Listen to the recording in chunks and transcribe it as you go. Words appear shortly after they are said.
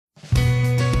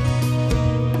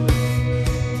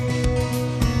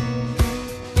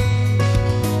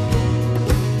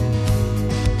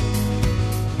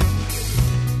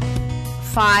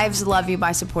Fives love you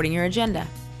by supporting your agenda.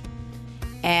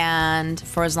 And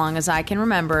for as long as I can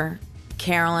remember,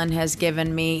 Carolyn has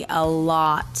given me a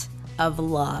lot of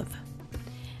love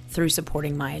through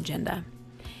supporting my agenda.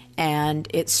 And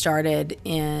it started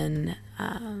in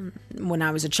when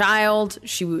I was a child.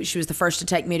 She was the first to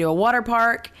take me to a water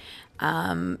park.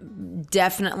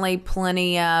 Definitely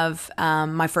plenty of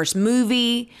my first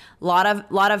movie. Lot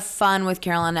of fun with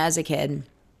Carolyn as a kid.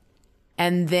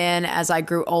 And then as I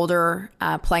grew older,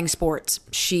 playing sports,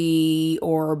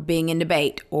 or being in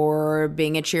debate or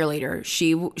being a cheerleader,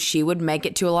 she would make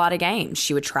it to a lot of games.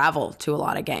 She would travel to a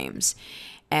lot of games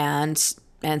and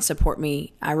support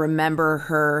me. I remember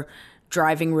her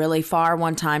driving really far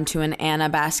one time to an Anna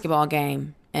basketball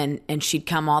game, and she'd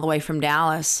come all the way from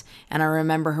Dallas. And I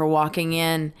remember her walking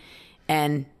in,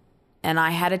 and I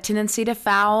had a tendency to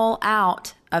foul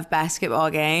out of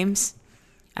basketball games.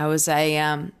 I was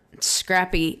a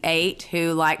scrappy 8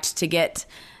 who liked to get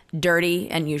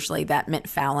dirty, and usually that meant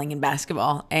fouling in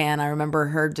basketball. And I remember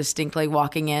her distinctly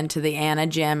walking into the Anna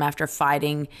gym after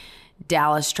fighting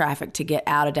Dallas traffic to get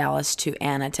out of Dallas to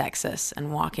Anna, Texas,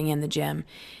 and walking in the gym.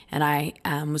 And I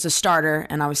was a starter,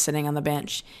 and I was sitting on the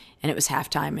bench, and it was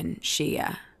halftime, and she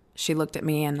looked at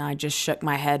me, and I just shook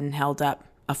my head and held up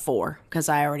a 4 because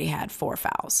I already had 4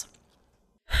 fouls.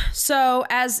 So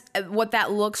as what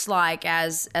that looks like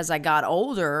as I got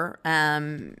older,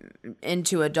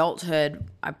 into adulthood,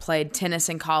 I played tennis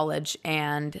in college,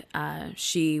 and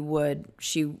she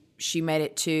made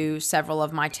it to several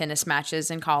of my tennis matches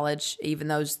in college, even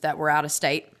those that were out of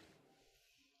state,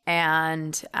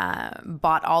 and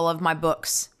bought all of my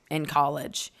books in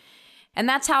college. And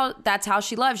that's how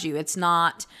she loves you. It's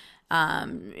not,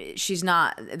 there's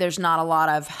not a lot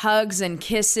of hugs and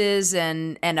kisses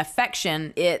and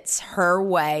affection. It's her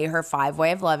way, her 5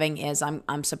 way of loving is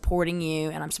I'm supporting you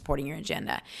and I'm supporting your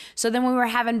agenda. So then when we were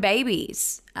having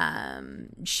babies,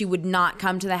 she would not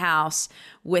come to the house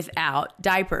without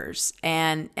diapers.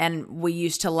 And we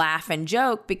used to laugh and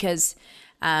joke because,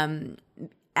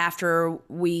 after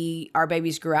our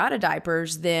babies grew out of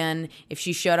diapers, then if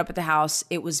she showed up at the house,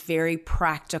 it was very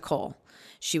practical.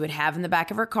 She would have in the back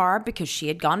of her car, because she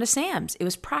had gone to Sam's. It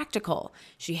was practical.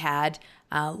 She had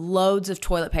loads of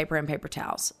toilet paper and paper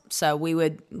towels. So we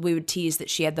would tease that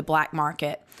she had the black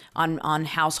market on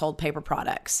household paper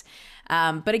products.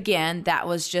 But again, that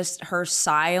was just her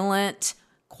silent,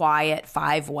 quiet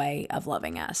 5 way of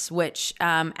loving us, which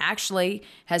actually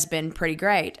has been pretty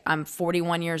great. I'm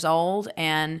 41 years old,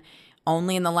 and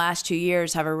only in the last 2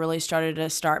 years have I really started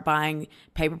to buying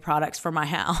paper products for my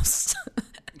house.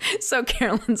 So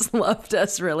Carolyn's loved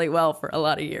us really well for a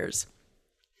lot of years.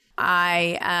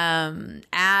 I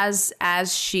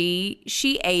as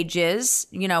she ages,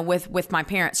 with my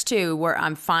parents too, where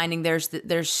I'm finding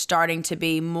there's starting to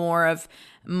be more of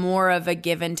a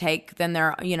give and take than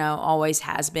there always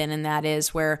has been, and that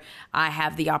is where I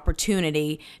have the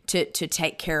opportunity to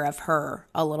take care of her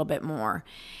a little bit more.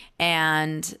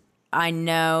 And I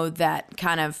know that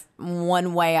kind of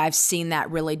one way I've seen that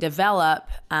really develop,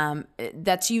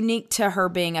 that's unique to her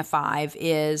being a 5,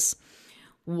 is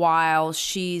while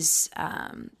she's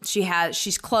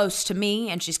close to me,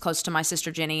 and she's close to my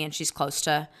sister Jenny, and she's close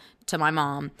to my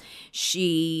mom,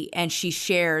 she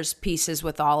shares pieces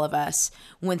with all of us.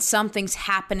 When something's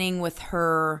happening with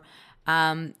her,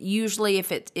 usually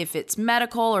if it's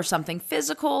medical or something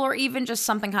physical or even just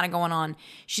something kind of going on,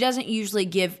 she doesn't usually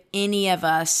give any of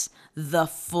us the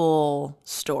full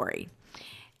story.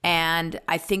 And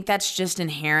I think that's just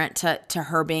inherent to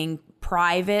her being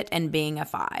private and being a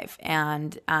 5.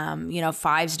 And,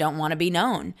 5s don't want to be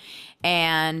known.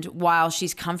 And while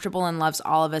she's comfortable and loves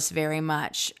all of us very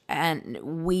much, and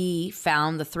we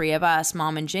found, the 3 of us,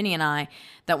 Mom and Jenny and I,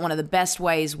 that one of the best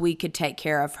ways we could take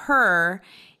care of her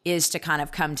is to kind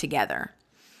of come together.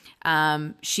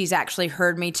 She's actually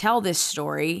heard me tell this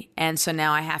story, and so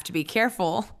now I have to be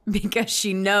careful because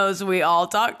she knows we all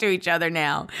talk to each other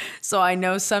now. So I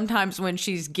know sometimes when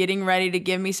she's getting ready to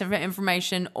give me some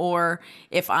information, or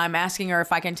if I'm asking her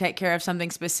if I can take care of something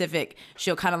specific,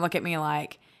 she'll kind of look at me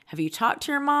like, have you talked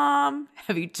to your mom?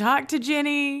 Have you talked to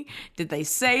Jenny? Did they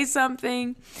say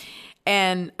something?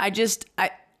 And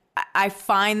I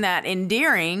find that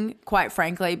endearing, quite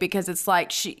frankly, because it's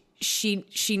like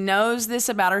she knows this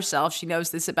about herself. She knows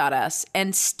this about us.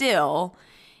 And still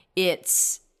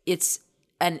it's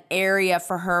an area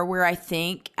for her where I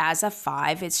think as a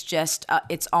 5, it's just,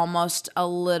 it's almost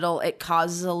it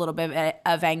causes a little bit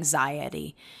of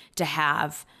anxiety to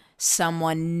have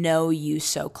someone know you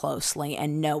so closely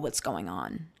and know what's going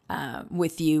on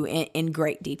with you in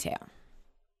great detail.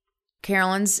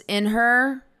 Carolyn's in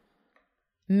her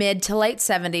mid to late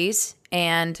 70s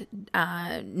and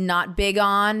not big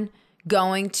on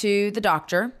going to the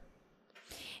doctor.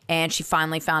 And she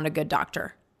finally found a good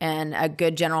doctor and a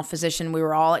good general physician. We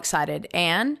were all excited.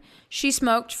 And she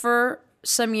smoked for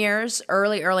some years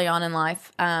early on in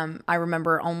life. I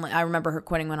remember her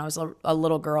quitting when I was a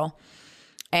little girl,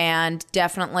 and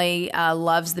definitely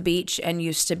loves the beach and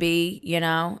used to be,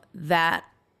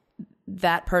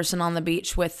 that person on the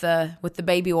beach with the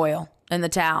baby oil and the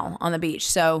towel on the beach.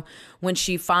 So when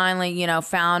she finally,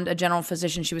 found a general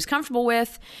physician she was comfortable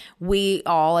with, we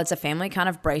all as a family kind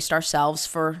of braced ourselves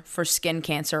for skin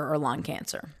cancer or lung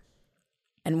cancer.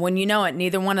 And when you know it,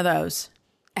 neither one of those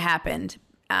happened.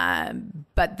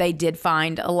 But they did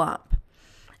find a lump.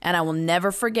 And I will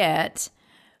never forget,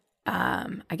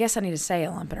 I guess I need to say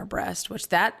a lump in her breast, which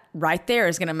that right there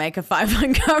is going to make a 5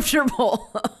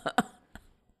 uncomfortable.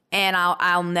 And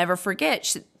I'll never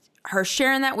forget her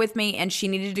sharing that with me, and she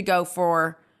needed to go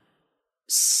for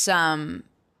some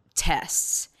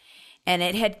tests. And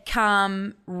it had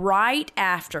come right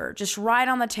after, just right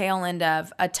on the tail end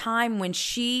of a time when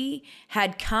she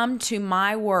had come to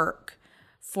my work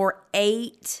for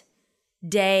 8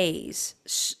 days,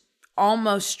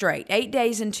 almost straight, 8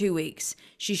 days and 2 weeks.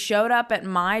 She showed up at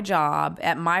my job,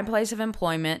 at my place of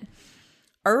employment,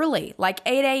 early, like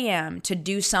 8 a.m. to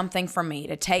do something for me,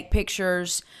 to take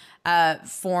pictures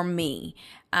for me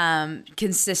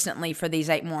consistently for these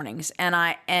 8 mornings.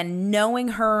 And knowing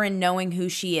her and knowing who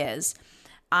she is,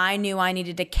 I knew I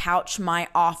needed to couch my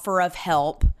offer of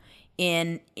help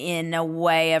in a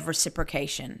way of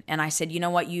reciprocation. And I said, you know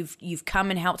what, you've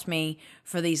come and helped me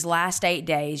for these last 8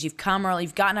 days. You've come early,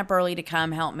 you've gotten up early to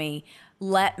come help me.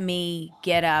 Let me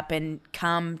get up and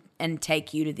come and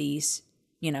take you to these,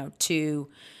 2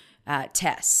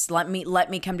 tests. Let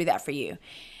me come do that for you.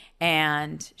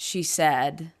 And she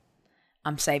said,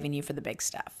 I'm saving you for the big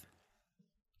stuff.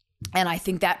 And I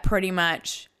think that pretty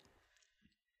much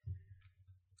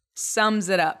sums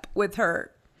it up with her.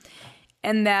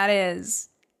 And that is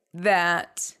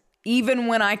that even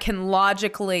when I can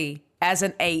logically, as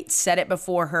an 8, set it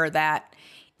before her that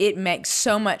it makes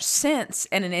so much sense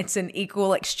and it's an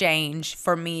equal exchange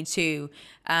for me to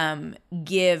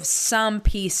give some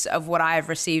piece of what I've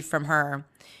received from her,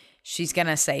 she's going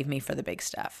to save me for the big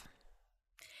stuff.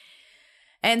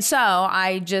 And so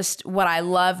what I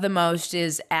love the most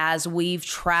is as we've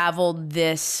traveled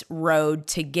this road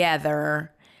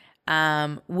together,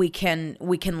 we can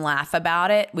laugh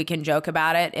about it. We can joke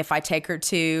about it. If I take her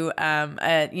to,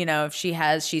 if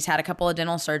she's had a couple of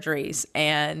dental surgeries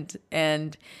and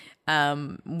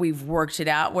we've worked it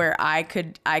out where I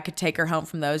could take her home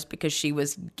from those because she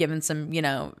was given some,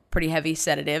 pretty heavy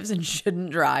sedatives and shouldn't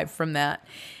drive from that.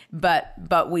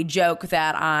 But we joke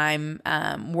that I'm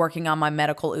working on my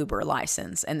medical Uber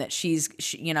license and that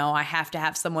I have to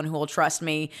have someone who will trust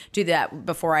me do that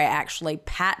before I actually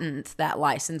patent that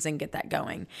license and get that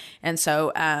going. And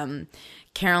so,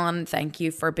 Carolyn, thank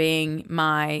you for being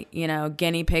my,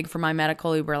 guinea pig for my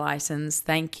medical Uber license.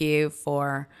 Thank you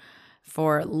for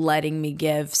letting me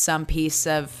give some piece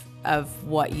of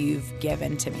what you've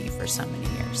given to me for so many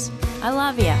years. I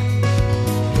love you.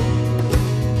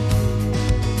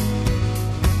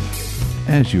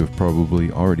 As you have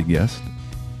probably already guessed,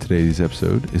 today's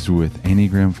episode is with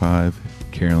Enneagram 5,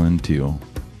 Carolyn Teel.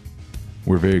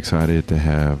 We're very excited to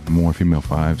have more female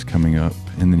 5s coming up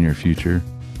in the near future,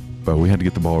 but we had to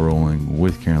get the ball rolling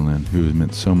with Carolyn, who has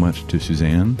meant so much to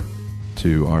Suzanne,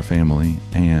 to our family,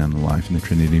 and Life in the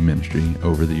Trinity ministry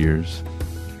over the years.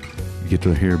 You get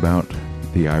to hear about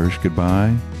the Irish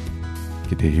goodbye, you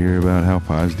get to hear about how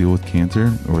 5s deal with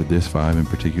cancer, or this 5 in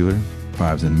particular,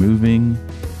 5s in moving.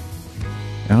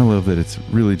 And I love that it's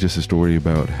really just a story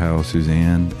about how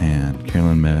Suzanne and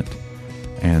Carolyn met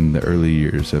and the early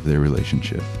years of their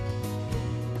relationship.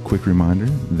 Quick reminder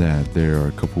that there are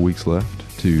a couple weeks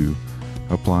left to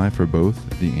apply for both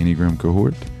the Enneagram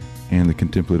cohort and the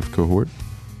contemplative cohort.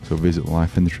 So visit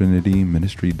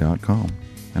lifeinthetrinityministry.com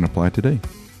and apply today.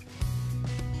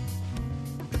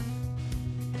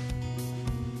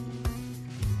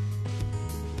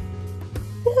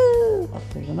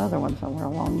 There's another one somewhere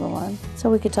along the line. So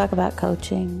we could talk about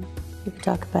coaching. We could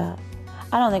talk about,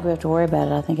 I don't think we have to worry about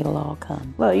it. I think it'll all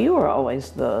come. Well, you were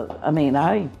always you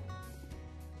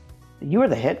were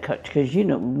the head coach because you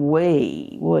know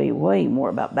way, way, way more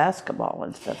about basketball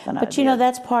and stuff than I did. But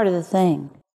that's part of the thing.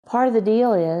 Part of the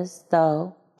deal is,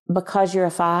 though, because you're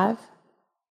a 5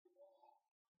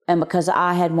 and because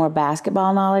I had more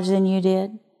basketball knowledge than you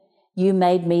did, you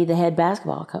made me the head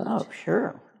basketball coach. Oh,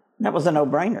 sure. That was a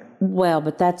no-brainer. Well,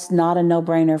 but that's not a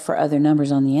no-brainer for other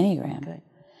numbers on the Enneagram. Okay.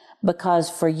 Because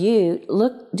for you,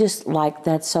 look, just like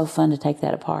that's so fun to take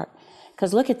that apart.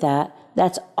 Because look at that.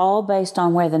 That's all based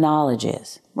on where the knowledge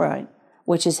is. Right.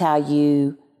 Which is how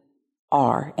you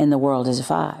are in the world as a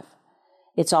 5.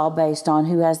 It's all based on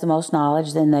who has the most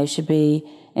knowledge, then they should be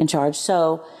in charge.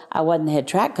 So I wasn't the head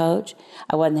track coach.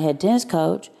 I wasn't the head tennis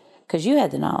coach because you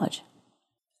had the knowledge.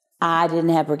 I didn't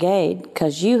have brigade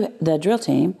because the drill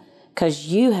team, because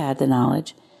you had the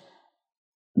knowledge.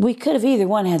 We could have either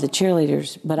one had the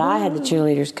cheerleaders, but I had the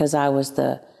cheerleaders because I was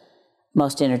the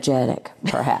most energetic,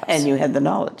 perhaps. And you had the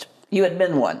knowledge. You had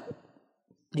been one.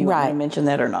 Do you want me to mention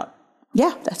that or not?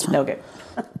 Yeah, that's fine. Okay.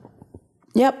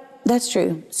 Yep, that's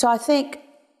true. So I think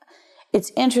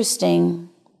it's interesting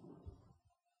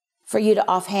for you to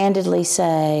offhandedly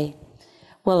say,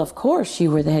 well, of course you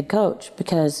were the head coach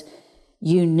because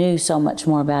you knew so much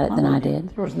more about it than I did.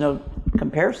 There was no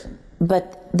comparison.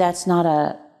 But that's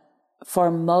not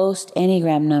for most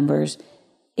Enneagram numbers,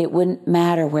 it wouldn't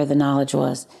matter where the knowledge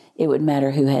was. It would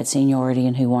matter who had seniority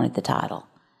and who wanted the title.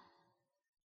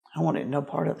 I wanted no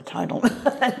part of the title.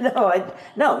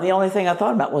 No, the only thing I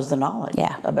thought about was the knowledge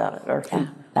about it. Or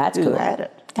that's who cool. had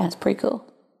it. That's pretty cool.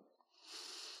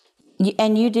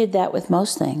 And you did that with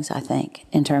most things, I think,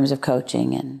 in terms of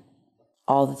coaching and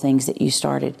all the things that you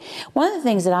started. One of the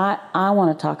things that I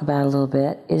want to talk about a little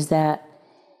bit is that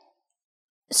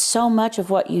so much of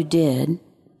what you did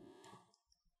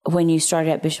when you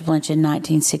started at Bishop Lynch in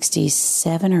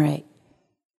 1967 or 8?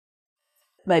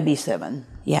 Maybe 7.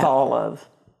 Yeah. Fall of.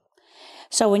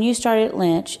 So when you started at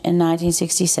Lynch in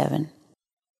 1967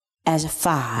 as a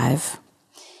 5,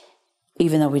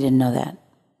 even though we didn't know that,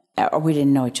 or we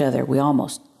didn't know each other, we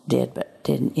almost did, but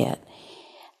didn't yet.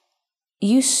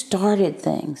 You started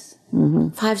things. Mm-hmm.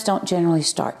 5s don't generally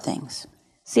start things.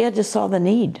 See, I just saw the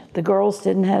need. The girls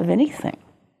didn't have anything.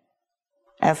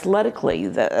 Athletically,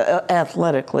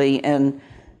 and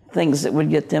things that would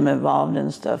get them involved in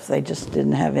stuff, they just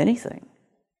didn't have anything.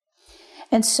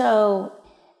 And so,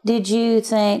 did you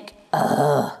think,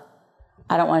 I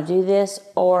don't want to do this,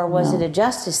 or was it a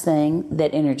justice thing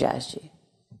that energized you?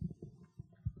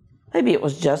 Maybe it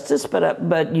was justice,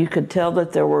 but you could tell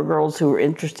that there were girls who were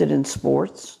interested in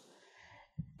sports,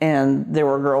 and there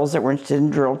were girls that were interested in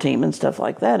drill team and stuff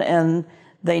like that, and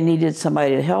they needed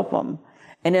somebody to help them.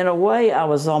 And in a way, I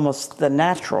was almost the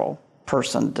natural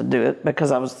person to do it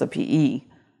because I was the PE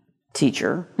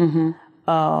teacher.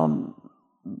 Mm-hmm.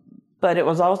 But it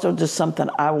was also just something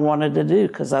I wanted to do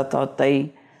because I thought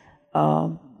they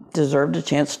deserved a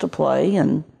chance to play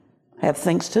and have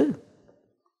things too.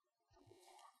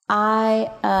 I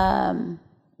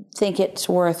think it's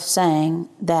worth saying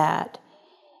that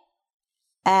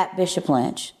at Bishop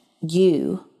Lynch,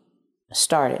 you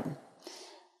started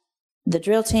the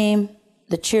drill team,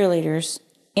 the cheerleaders,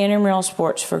 intramural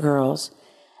sports for girls,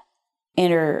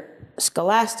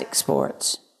 interscholastic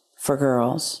sports for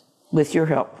girls. With your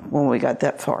help, when we got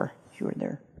that far, you were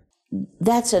there.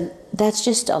 That's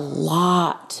just a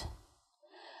lot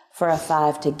for a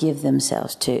 5 to give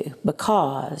themselves to,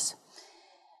 because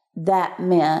that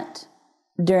meant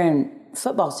during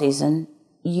football season,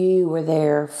 you were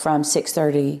there from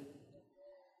 6:30.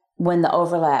 When the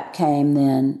overlap came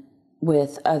then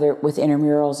with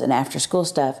intramurals and after school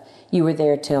stuff, you were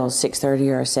there till 6:30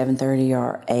 or 7:30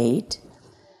 or 8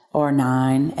 or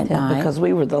 9 at night. Because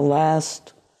we were the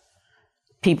last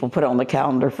people put on the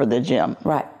calendar for the gym.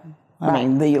 Right. I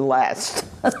mean, the last.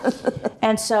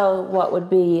 And so what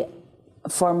would be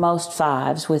for most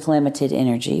 5s with limited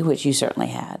energy, which you certainly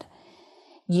had,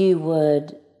 you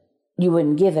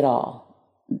wouldn't give it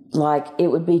all. Like, it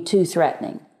would be too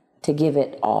threatening to give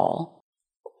it all,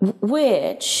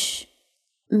 which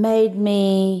made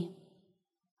me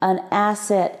an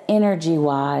asset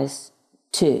energy-wise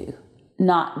too,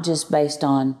 not just based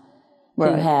on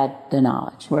who had the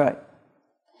knowledge. Right.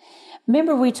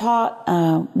 Remember we taught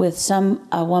with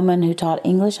a woman who taught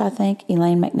English, I think,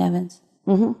 Elaine McNevins?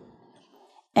 Mm-hmm.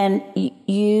 And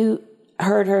you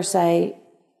heard her say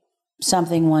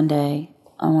something one day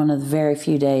on one of the very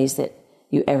few days that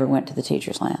you ever went to the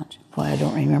teacher's lounge. Why, I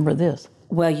don't remember this.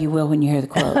 Well, you will when you hear the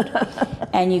quote.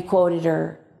 And you quoted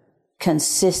her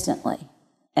consistently.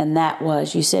 And that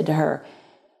was, you said to her,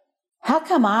 how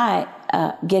come I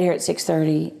get here at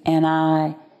 6:30 and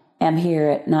I am here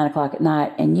at 9 o'clock at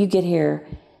night, and you get here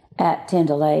at 10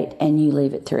 to 8 and you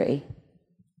leave at 3?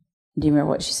 Do you remember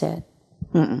what she said?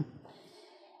 Mm-mm.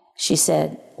 She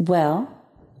said, well,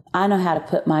 I know how to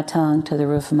put my tongue to the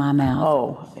roof of my mouth.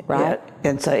 Oh, right? Yeah,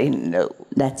 and say no.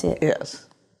 That's it. Yes.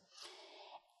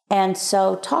 And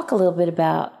so talk a little bit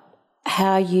about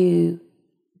how you,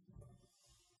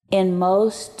 in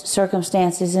most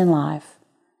circumstances in life,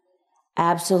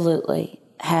 absolutely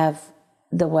have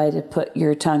the way to put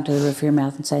your tongue to the roof of your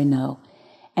mouth and say no.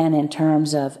 And in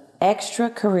terms of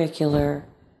extracurricular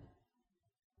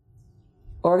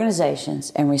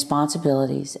organizations and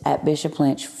responsibilities at Bishop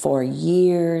Lynch for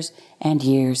years and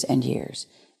years and years,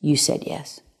 you said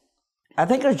yes. I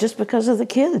think it was just because of the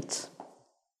kids.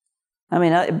 I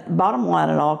mean, bottom line,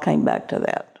 it all came back to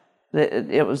that.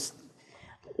 It was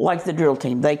like the drill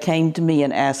team. They came to me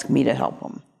and asked me to help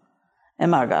them. And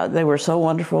my God, they were so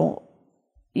wonderful.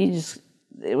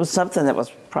 It was something that was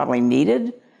probably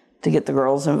needed to get the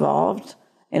girls involved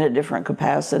in a different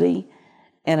capacity.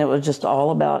 And it was just all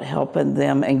about helping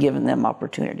them and giving them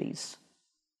opportunities.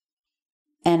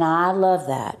 And I love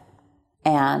that.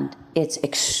 And it's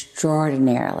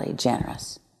extraordinarily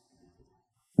generous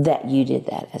that you did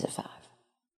that as a 5.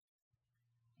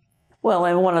 Well,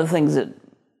 and one of the things that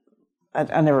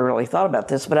I never really thought about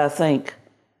this, but I think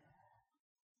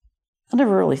I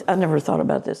never thought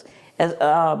about this as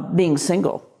being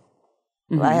single.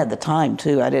 Mm-hmm. I had the time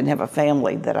too. I didn't have a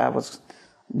family that I was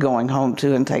going home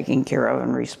to and taking care of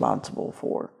and responsible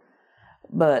for.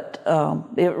 But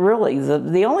it really,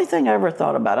 the only thing I ever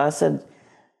thought about, I said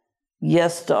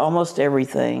yes to almost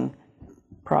everything,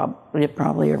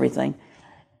 probably everything.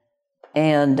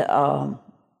 And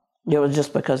it was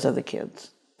just because of the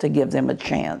kids, to give them a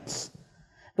chance.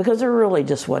 Because there really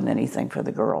just wasn't anything for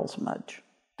the girls much.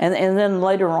 And then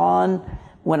later on,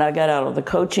 when I got out of the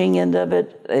coaching end of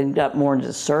it and got more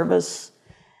into service,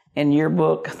 and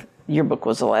yearbook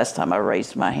was the last time I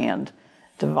raised my hand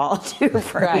to volunteer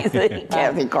for anything,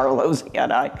 Kathy Carlosi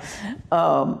and I.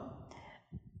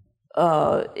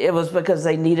 It was because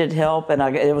they needed help, and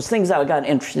it was things I got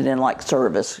interested in, like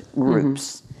service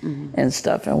groups and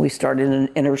stuff. And we started an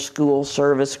inter-school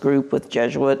service group with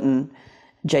Jesuit and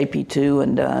JP2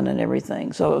 and Dunn and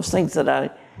everything. So it was things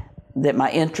that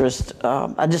my interest,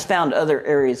 I just found other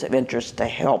areas of interest to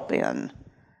help in.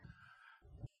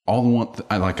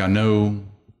 I know,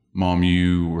 Mom,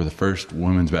 you were the first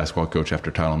women's basketball coach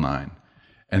after Title IX.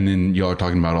 And then y'all are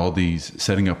talking about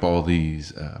setting up all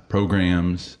these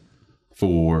programs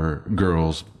for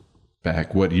girls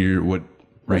back. What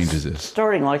range is this?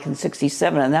 Starting like in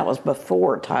 1967, and that was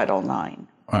before Title IX.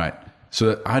 All right.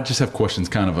 So I just have questions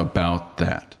kind of about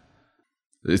that.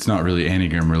 It's not really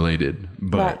Enneagram related,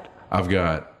 but I've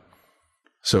got,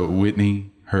 so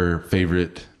Whitney, her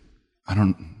favorite,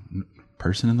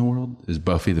 person in the world is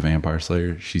Buffy the Vampire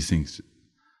Slayer. She thinks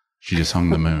she just hung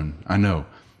the moon. I know.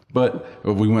 But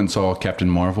we went and saw Captain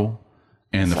Marvel,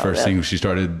 and the first thing she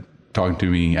started talking to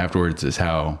me afterwards is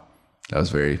how that was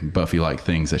very Buffy-like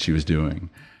things that she was doing.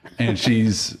 And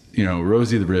she's,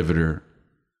 Rosie the Riveter,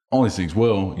 all these things.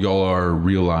 Well, y'all are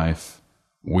real life.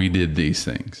 We did these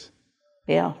things.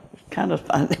 Yeah, kind of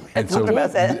fun. And so,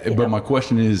 about that. But my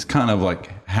question is kind of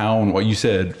like how and what you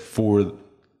said for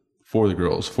the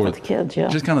girls, for the kids, yeah.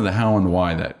 Just kind of the how and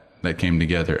why that came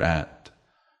together at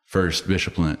first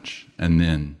Bishop Lynch and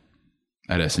then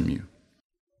at SMU.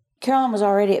 Carolyn was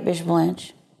already at Bishop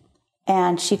Lynch,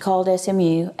 and she called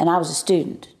SMU, and I was a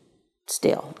student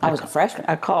still. I was a freshman.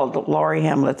 I called Laurie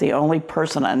Hamlet, the only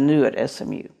person I knew at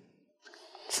SMU.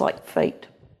 It's like fate.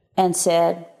 And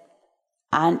said,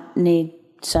 I need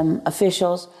some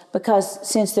officials, because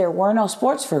since there were no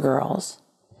sports for girls,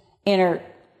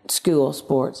 inter-school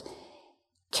sports,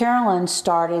 Carolyn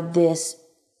started this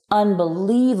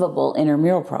unbelievable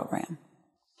intramural program.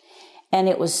 And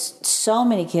it was so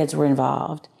many kids were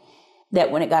involved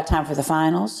that when it got time for the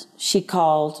finals, she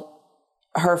called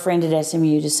her friend at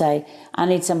SMU to say, I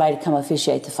need somebody to come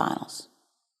officiate the finals.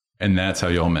 And that's how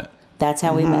y'all met? That's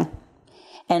how we met.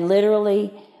 And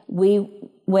literally, we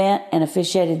went and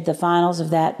officiated the finals of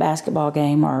that basketball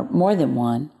game, or more than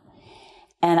one.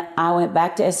 And I went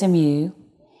back to SMU,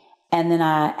 and then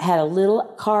I had a little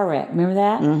car wreck. Remember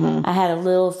that? Mm-hmm. I had a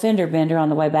little fender bender on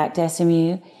the way back to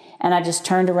SMU, and I just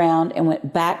turned around and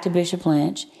went back to Bishop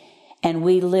Lynch, and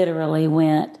we literally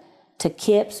went to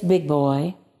Kip's Big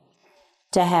Boy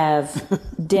to have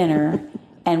dinner,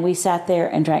 and we sat there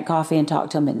and drank coffee and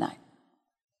talked till midnight.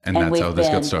 And that's how this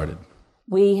got started.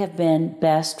 We have been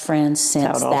best friends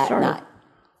since that night.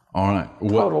 All right.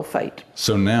 Total fate.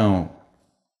 So now,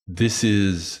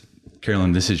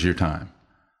 Carolyn, this is your time.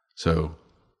 So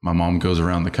my mom goes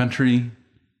around the country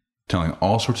telling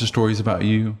all sorts of stories about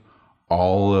you,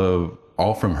 all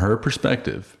from her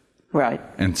perspective. Right.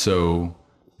 And so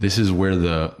this is where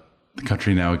the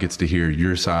country now gets to hear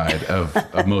your side of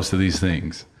most of these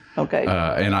things. Okay.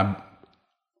 And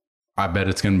I bet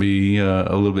it's going to be a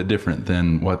little bit different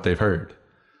than what they've heard.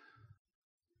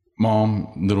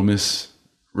 Mom, Little Miss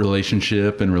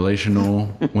relationship and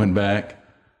relational went back.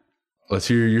 Let's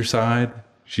hear your side.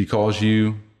 She calls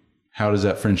you. How does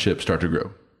that friendship start to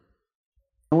grow?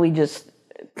 We just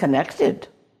connected.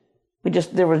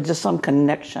 There was just some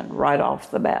connection right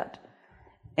off the bat.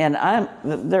 And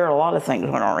there are a lot of things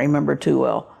I don't remember too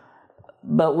well,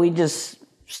 but we just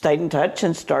stayed in touch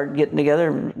and started getting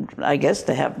together, I guess,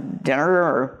 to have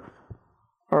dinner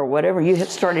or whatever. You had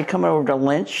started coming over to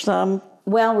Lynch some?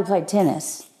 Well, we played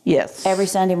tennis. Yes. Every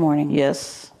Sunday morning.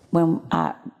 Yes. When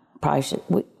I probably should.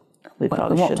 We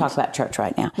won't shouldn't talk about church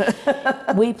right now.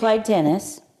 We played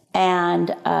tennis, and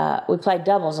we played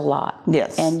doubles a lot.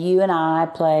 Yes. And you and I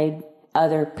played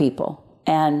other people,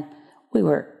 and we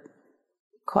were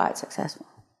quite successful.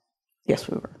 Yes,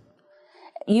 we were.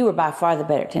 You were by far the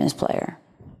better tennis player.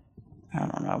 I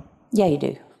don't know. Yeah, you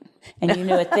do. And you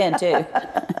knew it then, too.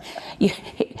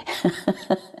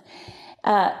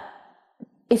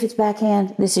 If it's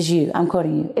backhand, this is you. I'm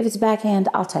quoting you. If it's backhand,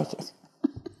 I'll take it.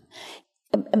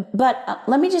 But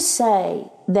let me just say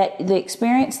that the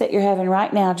experience that you're having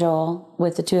right now, Joel,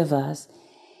 with the two of us,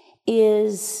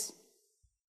 is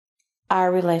our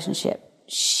relationship.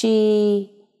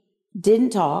 She didn't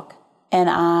talk, and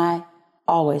I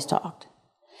always talked.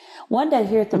 One day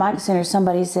here at the Micah Center,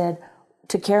 somebody said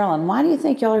to Carolyn, "Why do you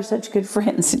think y'all are such good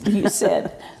friends?" And you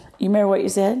said, you remember what you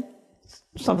said?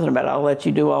 Something about I'll let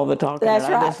you do all the talking That's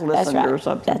and right. I just listened or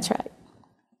something. That's right.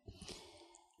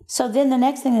 So then the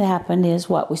next thing that happened is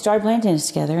what? We started playing tennis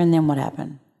together, and then what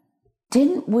happened?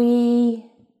 Didn't we...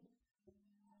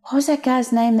 What was that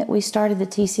guy's name that we started the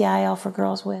TCIL for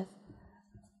girls with?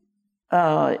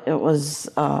 It was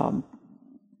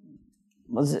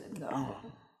it? Oh.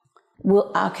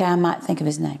 Well, okay, I might think of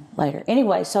his name later.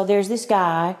 Anyway, so there's this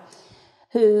guy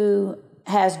who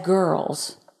has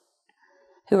girls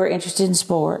who are interested in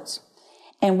sports,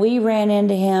 and we ran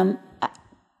into him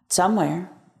somewhere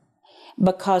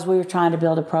because we were trying to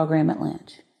build a program at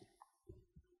Lynch.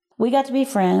 We got to be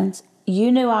friends.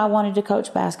 You knew I wanted to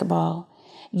coach basketball.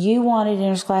 You wanted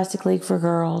Interscholastic League for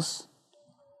girls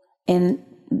in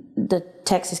the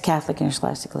Texas Catholic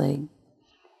Interscholastic League.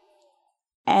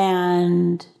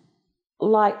 And,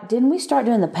 didn't we start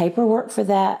doing the paperwork for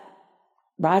that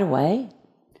right away?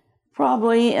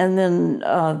 Probably, and then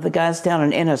the guys down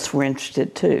in Ennis were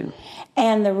interested too.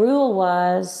 And the rule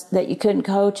was that you couldn't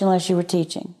coach unless you were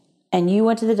teaching. And you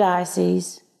went to the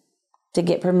diocese to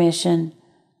get permission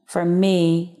for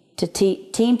me to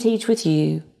team teach with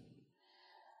you,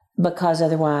 because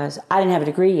otherwise I didn't have a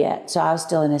degree yet, so I was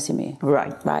still in SMU.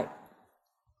 Right.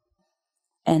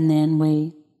 And then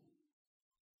we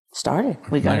started.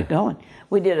 We got it going.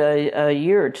 We did a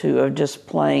year or two of just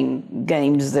playing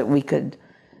games that we could,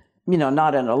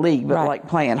 not in a league, but like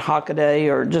playing Hockaday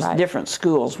or just different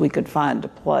schools we could find to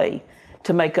play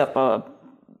to make up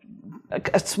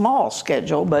a small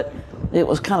schedule, but it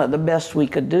was kind of the best we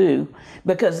could do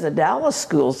because the Dallas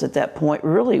schools at that point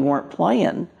really weren't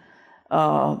playing.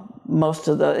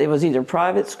 It was either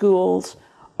private schools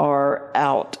or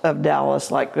out of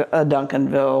Dallas, like a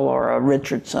Duncanville or a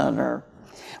Richardson or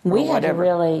we whatever. Had to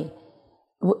really,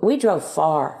 we drove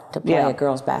far to play a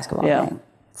girls' basketball game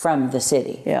from the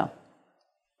city. Yeah.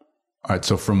 All right,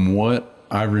 so from what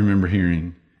I remember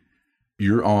hearing,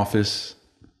 your office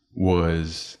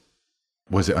was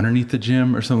it underneath the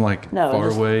gym or something far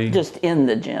away? Just in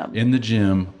the gym. In the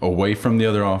gym, away from the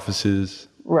other offices?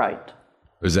 Right.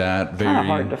 Was that very... Kind of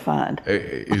hard to find.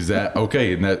 Is that...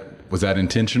 Okay, and was that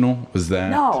intentional? Was that...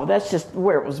 No, that's just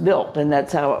where it was built, and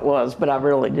that's how it was, but I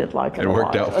really did like it a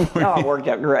lot. It worked out for you. Oh, it worked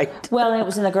out great. Well, it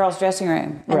was in the girls' dressing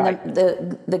room. And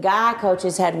the guy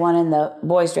coaches had one in the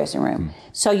boys' dressing room.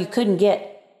 So you couldn't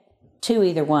get to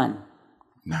either one.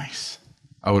 Nice.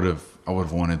 I would have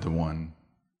wanted the one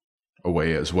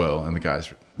away as well in the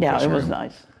guys' Yeah, it was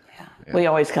nice. Yeah. We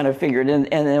always kind of figured, and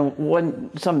then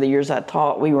some of the years I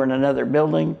taught, we were in another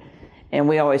building, and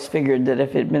we always figured that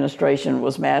if administration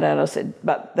was mad at us,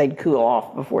 but they'd cool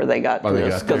off before they got to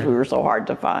us because we were so hard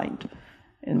to find.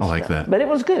 I like that. But it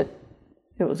was good.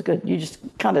 It was good. You just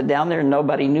kind of down there and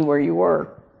nobody knew where you were,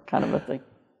 kind of a thing.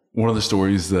 One of the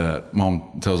stories that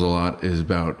Mom tells a lot is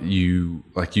about you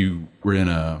were in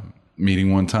a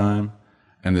meeting one time,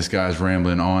 and this guy's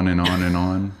rambling on and on and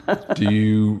on. Do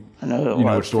you know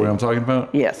what story I'm talking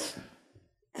about? Yes.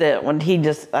 That when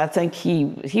I think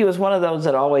he was one of those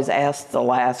that always asked the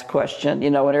last question,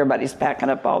 when everybody's packing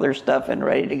up all their stuff and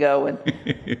ready to go.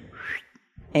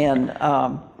 And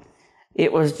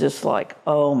it was just like,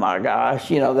 oh my gosh,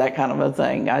 that kind of a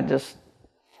thing. I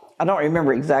don't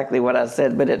remember exactly what I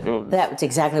said, but that was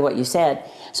exactly what you said.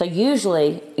 So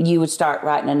usually you would start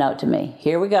writing a note to me.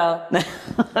 Here we go.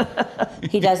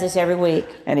 He does this every week.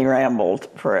 And he rambled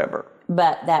forever.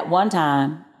 But that one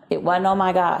time, it wasn't, oh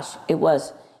my gosh, it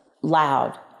was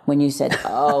loud. when you said,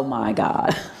 "Oh my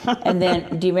God." And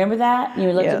then, do you remember that?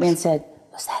 You looked at me and said,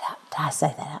 "Was that out? Did I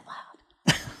say that out loud?"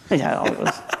 Yeah,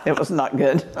 it was not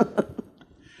good.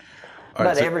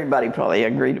 But everybody probably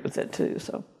agreed with it too,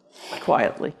 so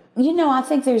quietly. You know, I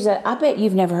think I bet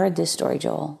you've never heard this story,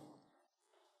 Joel.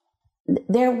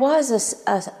 There was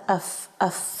a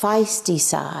feisty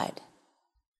side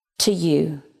to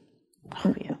you.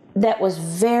 Oh, yeah. That was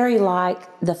very like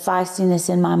the feistiness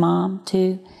in my mom,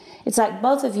 too. It's like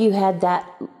both of you had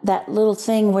that little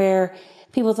thing where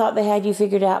people thought they had you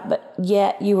figured out, but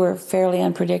yet you were fairly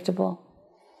unpredictable.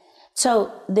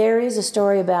 So there is a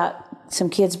story about some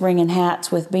kids bringing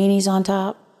hats with beanies on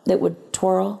top that would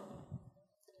twirl.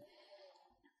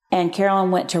 And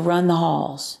Carolyn went to run the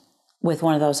halls with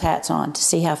one of those hats on to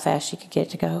see how fast she could get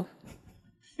it to go.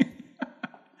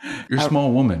 You're a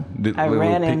small woman. I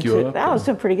was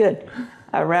doing pretty good.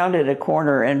 I rounded a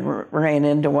corner and ran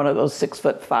into one of those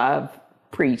 6'5"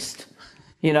 priests,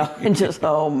 and just,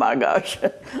 oh my gosh,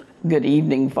 good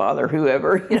evening, Father,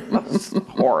 whoever. I was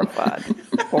horrified.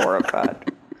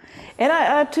 And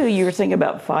I too, you were thinking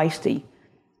about feisty.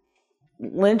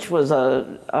 Lynch was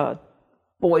a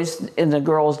boys in the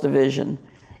girls division,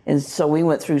 and so we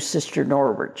went through Sister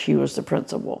Norbert. She was the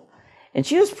principal. And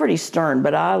she was pretty stern,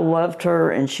 but I loved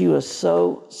her, and she was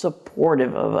so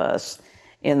supportive of us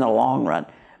in the long run.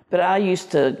 But I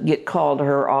used to get called to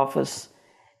her office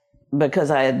because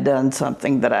I had done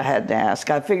something that I had to ask.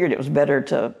 I figured it was better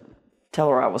to tell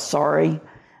her I was sorry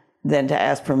than to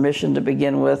ask permission to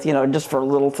begin with, just for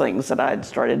little things that I had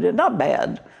started to, not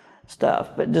bad stuff,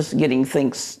 but just getting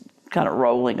things kind of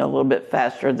rolling a little bit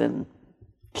faster than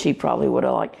she probably would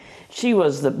have liked. She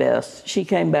was the best. She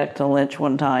came back to Lynch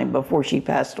one time before she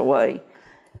passed away,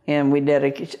 and we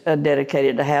dedicated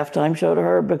a halftime show to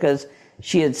her because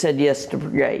she had said yes to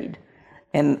brigade,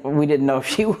 and we didn't know if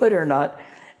she would or not.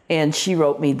 And she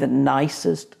wrote me the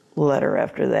nicest letter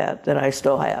after that I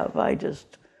still have. I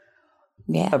just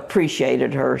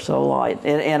appreciated her so light,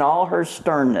 and all her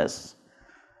sternness.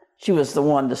 She was the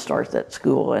one to start that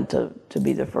school and to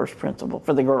be the first principal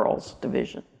for the girls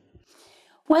division.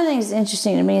 One thing that's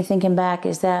interesting to me thinking back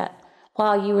is that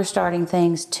while you were starting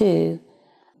things too,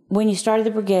 when you started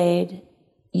the brigade,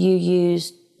 you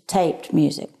used taped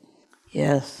music.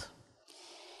 Yes.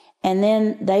 And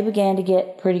then they began to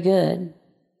get pretty good,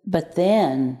 but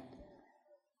then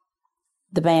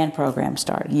the band program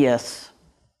started. Yes.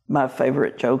 My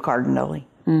favorite, Joe Cardinelli.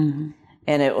 Mm-hmm.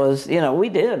 And it was, we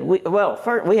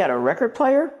first we had a record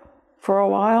player for a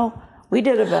while. We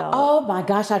did about... Oh, my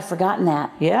gosh, I'd forgotten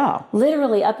that. Yeah.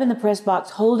 Literally up in the press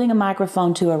box, holding a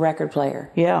microphone to a record player.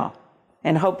 Yeah.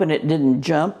 And hoping it didn't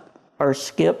jump or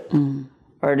skip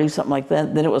or do something like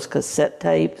that. Then it was cassette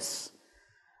tapes.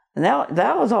 And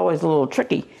that was always a little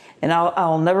tricky. And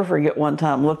I'll never forget one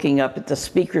time looking up at the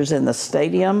speakers in the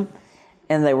stadium,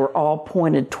 and they were all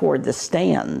pointed toward the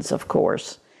stands, of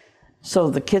course. So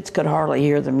the kids could hardly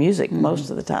hear the music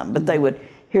most of the time. But they would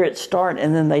hear it start,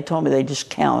 and then they told me they just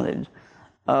counted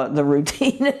the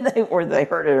routine, and whether they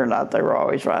heard it or not, they were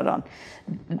always right on.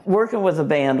 Working with a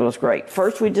band was great.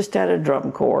 First, we just had a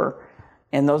drum corps,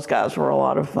 and those guys were a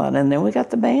lot of fun. And then we got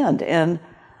the band, and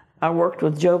I worked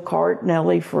with Joe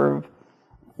Cardinelli for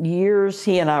years.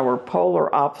 He and I were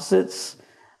polar opposites.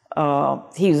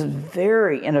 He's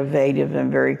very innovative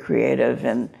and very creative,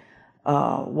 and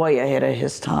way ahead of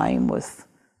his time with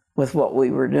what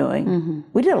we were doing. Mm-hmm.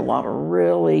 We did a lot of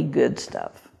really good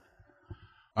stuff.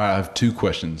 I have two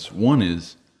questions. One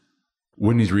is,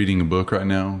 Whitney's reading a book right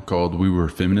now called We Were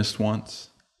Feminists Once,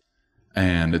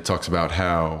 and it talks about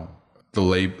how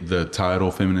the title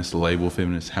feminist, the label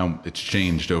feminist, how it's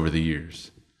changed over the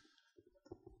years.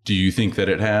 Do you think that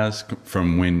it has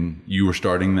from when you were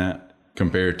starting that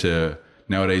compared to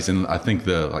nowadays? And I think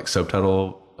the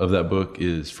subtitle of that book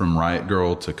is From Riot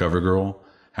Girl to Cover Girl,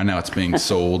 how now it's being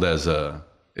sold as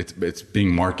it's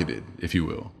being marketed, if you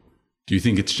will. Do you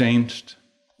think it's changed?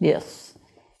 Yes.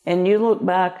 And you look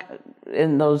back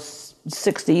in those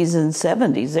 60s and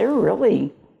 70s,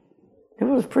 it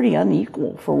was pretty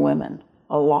unequal for women,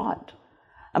 a lot.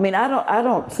 I mean, I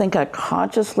don't think I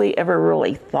consciously ever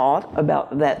really thought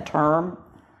about that term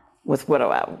with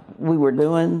what we were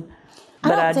doing.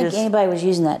 But I don't think anybody was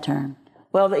using that term.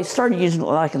 Well, they started using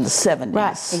it in the 70s.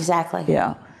 Right, exactly.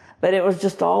 Yeah. But it was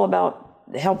just all about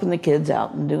helping the kids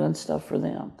out and doing stuff for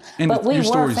them. And but we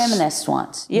were feminists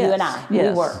once, yes, you and I.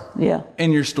 Yes, we were. Yeah.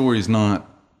 And your story's not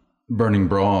burning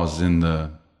bras in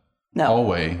the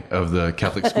hallway of the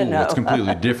Catholic school. No. It's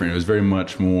completely different. It was very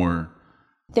much more...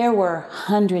 There were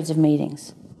hundreds of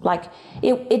meetings.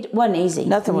 It wasn't easy.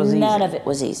 Nothing was easy. None of it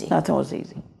was easy. Nothing was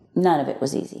easy. None of it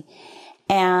was easy.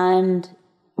 And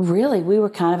really, we were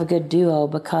kind of a good duo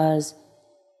because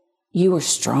you were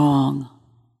strong,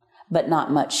 but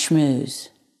not much schmooze.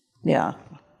 Yeah,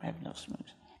 I have no schmooze.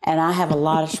 And I have a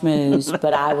lot of schmooze,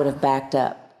 but I would have backed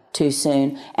up too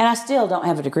soon. And I still don't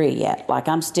have a degree yet. Like,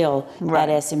 I'm still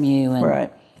at SMU and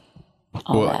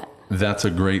all that. That's a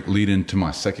great lead into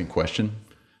my second question.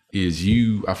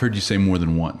 I've heard you say more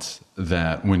than once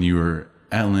that when you were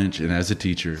at Lynch and as a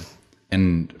teacher,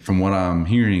 and from what I'm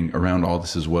hearing around all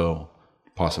this as well,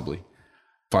 possibly,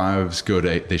 5s go to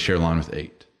 8, they share a line with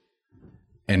 8.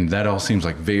 And that all seems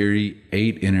like very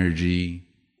 8 energy,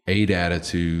 8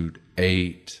 attitude,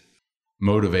 8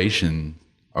 motivation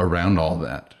around all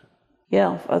that.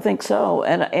 Yeah, I think so.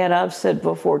 And I've said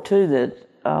before, too, that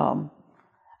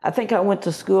I think I went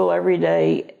to school every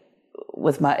day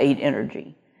with my 8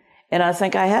 energy. And I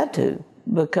think I had to,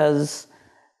 because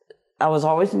I was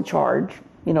always in charge.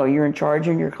 You know, you're in charge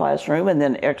in your classroom, and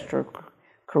then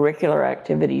extracurricular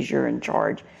activities, you're in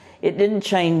charge. It didn't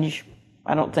change,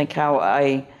 I don't think, how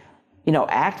I,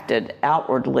 acted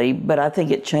outwardly, but I think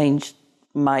it changed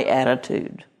my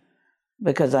attitude,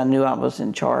 because I knew I was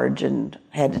in charge and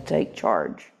had to take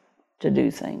charge to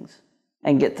do things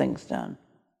and get things done.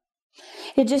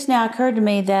 It just now occurred to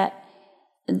me that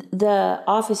the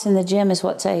office and the gym is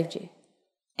what saved you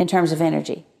in terms of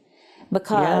energy,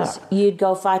 because you'd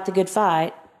go fight the good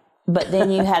fight, but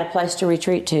then you had a place to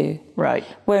retreat to, right,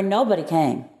 where nobody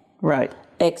came, right,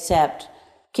 except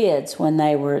kids when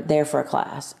they were there for a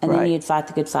class, and then you'd fight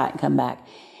the good fight and come back.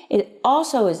 It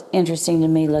also is interesting to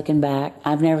me looking back,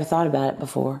 I've never thought about it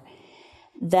before,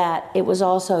 that it was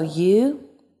also you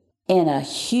in a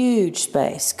huge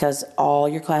space, because all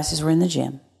your classes were in the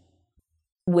gym,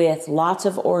 with lots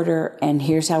of order, and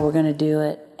here's how we're going to do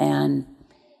it, and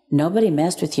nobody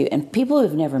messed with you. And people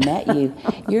who've never met you,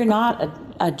 you're not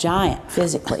a giant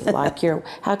physically. Like,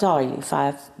 how tall are you,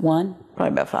 5'1"? Probably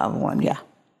about 5'1", yeah.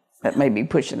 That may be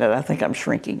pushing it. I think I'm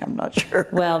shrinking. I'm not sure.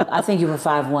 Well, I think you were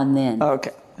 5'1" then.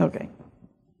 Okay.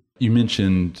 You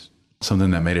mentioned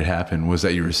something that made it happen was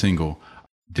that you were single.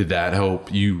 Did that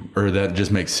help you, or that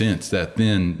just makes sense that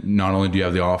then not only do you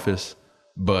have the office,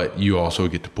 but you also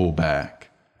get to pull back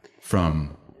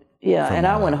from... Yeah, and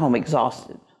I went home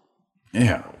exhausted.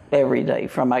 Yeah. Every day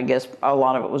from, I guess, a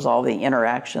lot of it was all the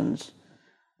interactions.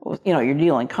 You're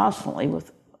dealing constantly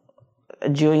with a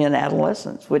Julian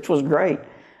adolescence, which was great.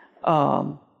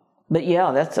 But yeah,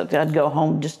 I'd go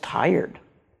home just tired.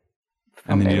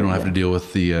 And then you don't have to deal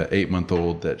with the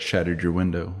 8-month-old that shattered your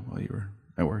window while you were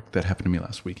at work. That happened to me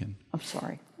last weekend. I'm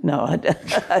sorry. No, I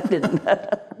didn't.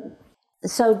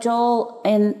 So Joel,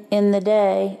 in the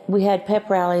day, we had pep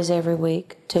rallies every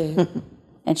week too,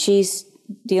 and she's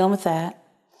dealing with that.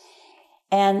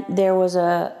 And there was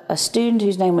a student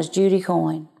whose name was Judy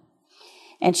Coyne,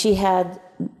 and she had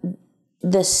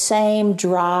the same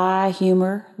dry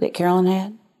humor that Carolyn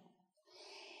had.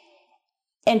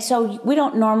 And so we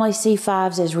don't normally see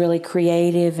 5s as really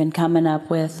creative and coming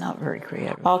up with not very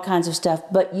creative, all kinds of stuff.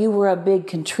 But you were a big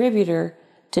contributor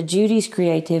to Judy's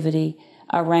creativity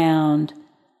around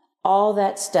all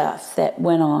that stuff that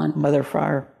went on. Mother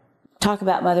Friar. Talk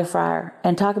about Mother Friar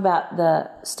and talk about the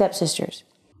stepsisters.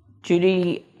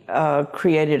 Judy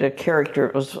created a character.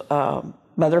 It was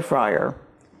Mother Friar,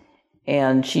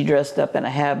 and she dressed up in a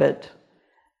habit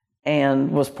and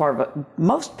was part of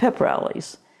most pep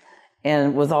rallies,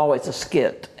 and was always a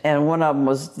skit. And one of them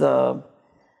was the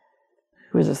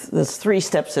 3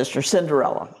 stepsisters,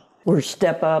 Cinderella, were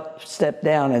step up, step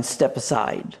down, and step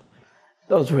aside.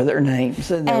 Those were their names.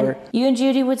 And you and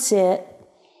Judy would sit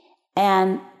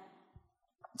and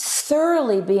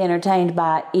thoroughly be entertained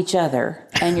by each other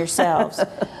and yourselves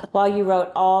while you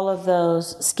wrote all of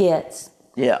those skits.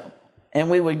 Yeah. And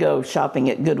we would go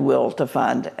shopping at Goodwill to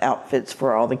find outfits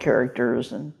for all the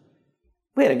characters, and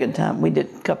we had a good time. We did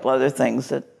a couple other things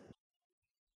that...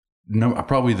 No,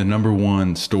 probably the number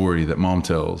one story that Mom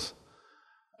tells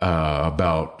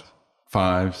about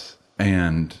 5s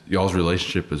and y'all's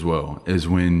relationship as well is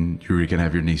when you were going to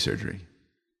have your knee surgery.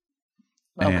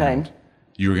 Okay. And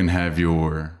you were going to have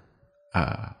your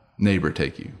neighbor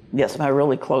take you. Yes, my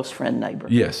really close friend neighbor.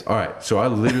 Yes. All right. So I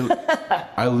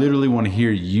literally want to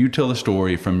hear you tell the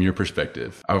story from your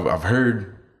perspective. I've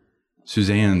heard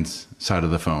Suzanne's side of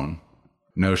the phone.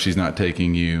 No, she's not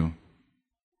taking you.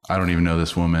 I don't even know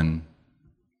this woman.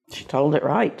 She told it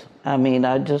right. I mean,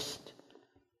 I guess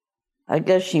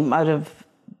she might have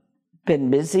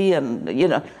been busy and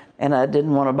I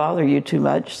didn't want to bother you too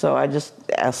much. So I just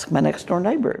asked my next door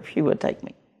neighbor if she would take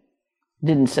me.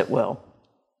 Didn't sit well.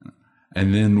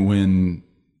 And then when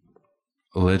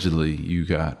allegedly you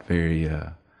got very,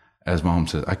 as Mom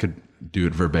said, I could do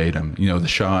it verbatim, the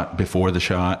shot before the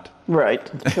shot. Right,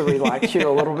 to relax you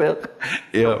a little bit.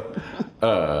 Yeah.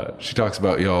 She talks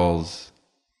about y'all's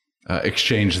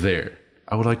exchange there.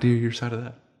 I would like to hear your side of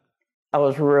that. I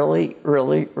was really,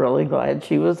 really, really glad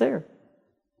she was there.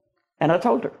 And I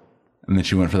told her. And then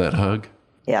she went for that hug?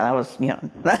 Yeah, I was,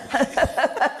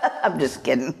 I'm just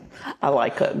kidding. I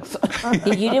like hugs.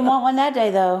 You didn't want one that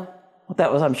day, though.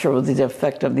 That was, I'm sure, was the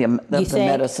effect of the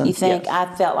medicine. You think yes.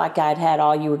 I felt like I'd had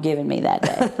all you were giving me that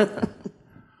day?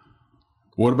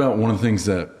 What about one of the things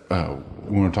that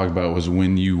we want to talk about was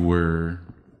when you were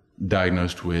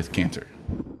diagnosed with cancer?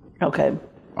 Okay.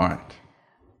 All right.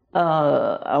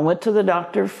 I went to the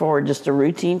doctor for just a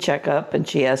routine checkup, and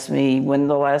she asked me when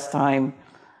the last time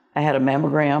I had a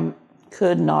mammogram.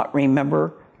 Could not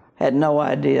remember, had no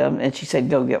idea, and she said,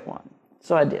 go get one.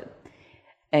 So I did.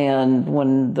 And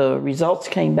when the results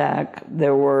came back,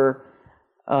 there were,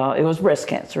 it was breast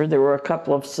cancer. There were a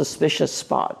couple of suspicious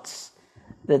spots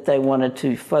that they wanted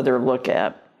to further look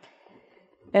at.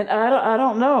 And I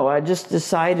don't know, I just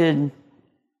decided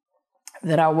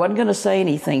that I wasn't going to say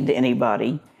anything to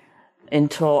anybody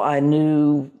until I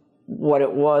knew what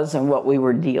it was and what we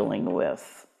were dealing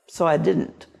with. So I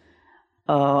didn't.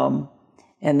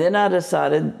 And then I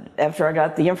decided, after I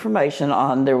got the information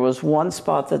on, there was one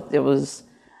spot that it was,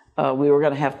 we were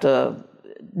going to have to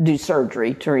do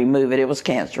surgery to remove it. It was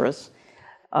cancerous.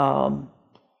 Then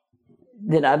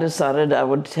I decided I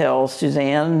would tell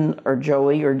Suzanne or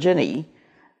Joey or Jenny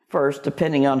first,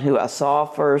 depending on who I saw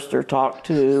first or talked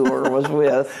to or was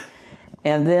with.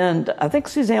 And then I think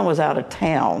Suzanne was out of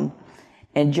town,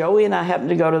 and Joey and I happened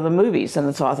to go to the movies.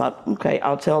 And so I thought, okay,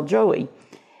 I'll tell Joey.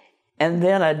 And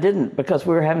then I didn't, because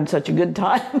we were having such a good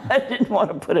time. I didn't want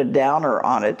to put a downer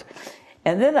on it.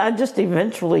 And then I just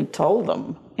eventually told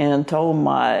them, and told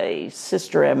my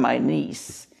sister and my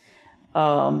niece.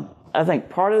 I think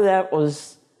part of that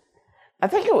was, I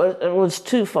think it was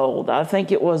twofold. I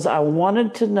think it was I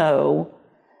wanted to know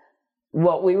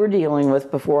what we were dealing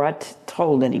with before I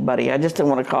told anybody. I just didn't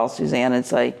want to call Suzanne and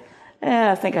say,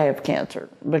 I think I have cancer,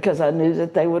 because I knew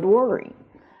that they would worry.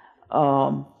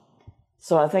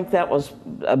 So I think that was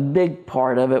a big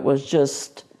part of it, was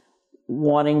just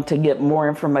wanting to get more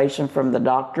information from the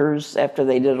doctors after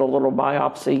they did a little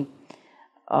biopsy.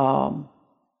 And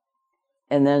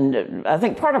then I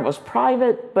think part of it was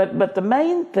private, but the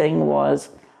main thing was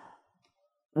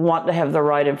want to have the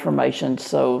right information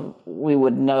so we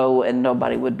would know and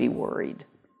nobody would be worried,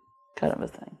 kind of a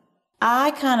thing.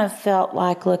 I kind of felt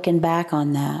like, looking back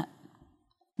on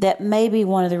that maybe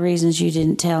one of the reasons you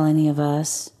didn't tell any of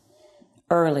us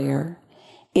earlier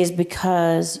is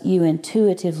because you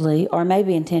intuitively, or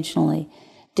maybe intentionally,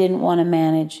 didn't want to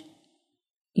manage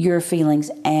your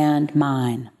feelings and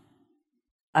mine.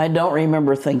 I don't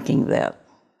remember thinking that.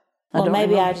 Well,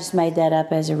 maybe I just made that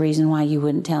up as a reason why you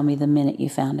wouldn't tell me the minute you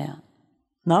found out.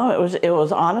 No, it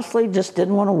was honestly just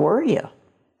didn't want to worry you,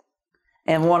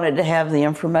 and wanted to have the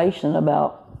information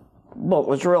about what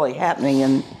was really happening.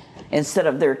 And instead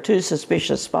of their two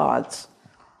suspicious spots,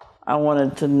 I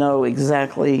wanted to know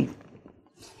exactly.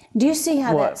 Do you see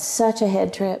how that's such a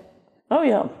head trip? Oh,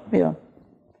 yeah.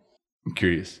 I'm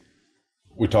curious.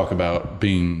 We talk about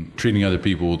treating other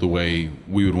people the way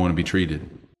we would want to be treated.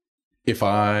 If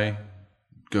I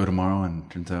go tomorrow and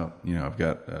it turns out, I've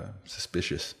got a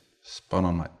suspicious spot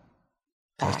on my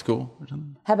testicle or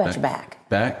something. How about your back?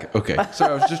 Back? Okay. So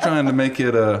I was just trying to make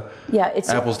it it's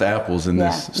apples to apples in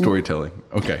this storytelling.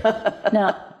 Okay.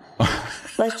 No.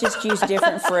 Let's just use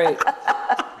different fruit.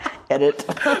 Edit.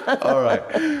 All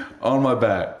right. On my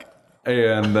back.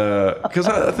 And because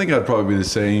I think I'd probably be the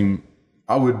same.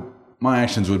 My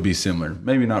actions would be similar.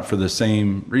 Maybe not for the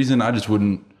same reason. I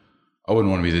wouldn't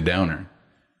want to be the downer.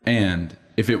 And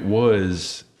if it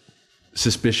was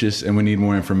suspicious and we need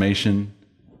more information,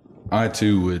 I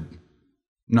too would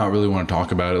not really want to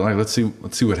talk about it. Like, let's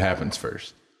see what happens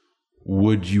first.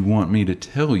 Would you want me to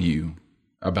tell you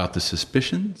about the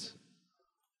suspicions?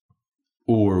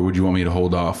 Or would you want me to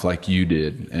hold off like you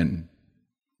did and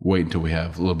wait until we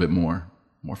have a little bit more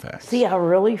facts? See, I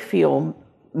really feel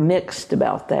mixed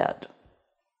about that.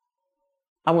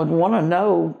 I would want to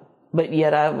know, but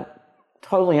yet I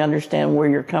totally understand where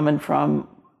you're coming from,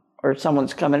 or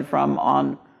someone's coming from,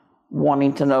 on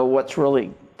wanting to know what's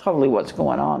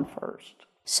going on first.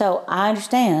 So I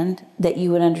understand that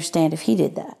you would understand if he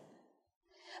did that.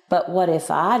 But what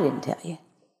if I didn't tell you?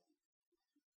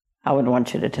 I would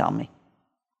want you to tell me.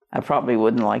 I probably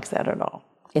wouldn't like that at all.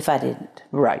 If I didn't.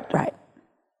 Right.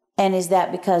 And is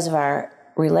that because of our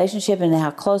relationship and how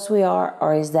close we are,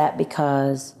 or is that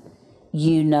because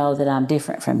you know that I'm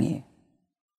different from you?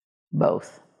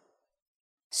 Both.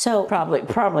 So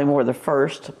probably more the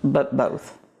first, but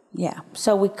both. Yeah.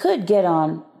 So we could get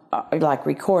on, like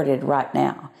recorded right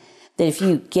now, that if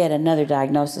you get another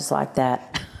diagnosis like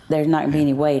that, there's not going to be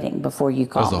any waiting before you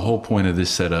call Because the whole point of this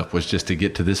setup was just to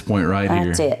get to this point right here.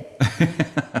 That's it.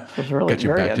 It was really Got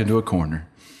you backed into a corner.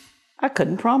 I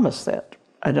couldn't promise that,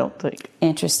 I don't think.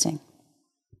 Interesting.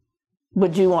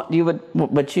 But you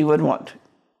would want.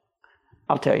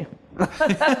 I'll tell you.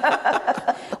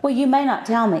 Well, you may not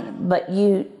tell me, but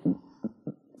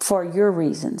for your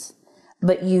reasons,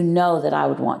 but you know that I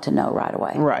would want to know right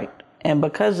away. Right. And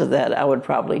because of that, I would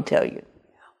probably tell you.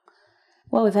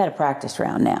 Well, we've had a practice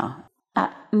round now.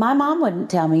 My mom wouldn't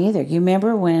tell me either. You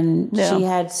remember when she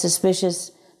had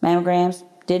suspicious mammograms?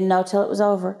 Didn't know till it was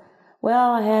over.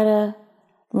 Well, I had a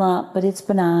lump, but it's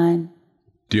benign.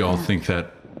 Do you all think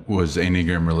that was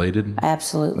Enneagram related?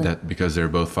 Absolutely. That because they're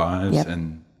both 5s? Yep.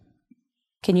 And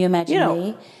Can you imagine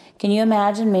me? Can you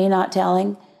imagine me not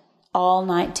telling all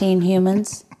 19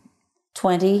 humans,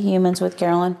 20 humans with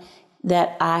Carolyn,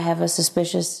 that I have a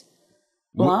suspicious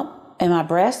lump in my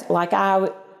breast? Like I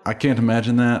can't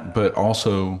imagine that, but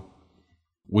also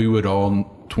we would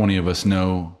all 20 of us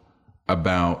know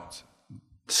about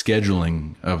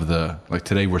scheduling of like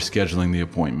today we're scheduling the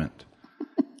appointment.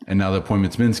 And now the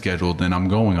appointment's been scheduled and I'm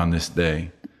going on this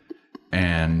day.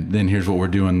 And then here's what we're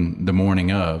doing the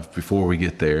morning of before we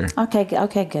get there. Okay,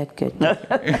 good.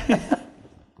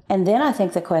 And then I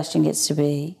think the question gets to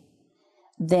be,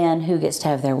 then who gets to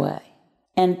have their way?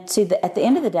 And see, at the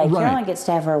end of the day, Carolyn gets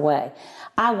to have her way.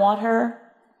 I want her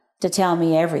to tell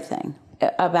me everything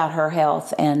about her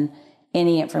health and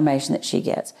any information that she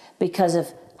gets because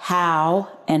of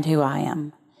how and who I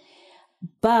am.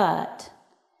 But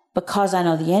because I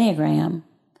know the Enneagram,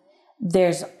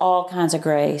 there's all kinds of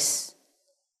grace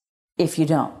if you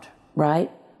don't, right?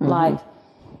 Mm-hmm.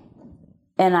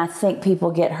 And I think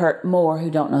people get hurt more who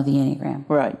don't know the Enneagram.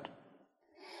 Right.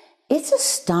 It's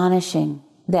astonishing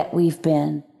that we've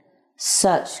been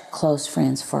such close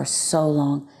friends for so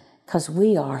long because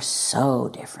we are so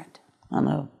different. I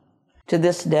know. To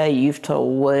this day, you've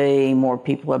told way more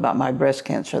people about my breast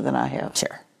cancer than I have.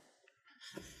 Sure.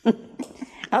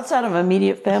 Outside of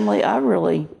immediate family, I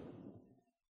really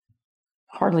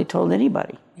hardly told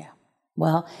anybody. Yeah.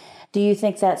 Well, do you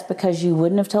think that's because you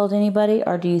wouldn't have told anybody,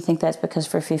 or do you think that's because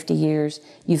for 50 years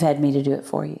you've had me to do it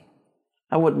for you?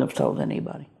 I wouldn't have told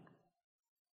anybody.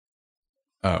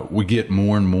 We get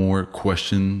more and more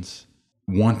questions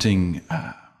wanting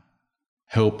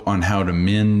help on how to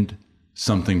mend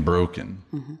something broken.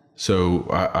 Mm-hmm.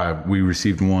 So we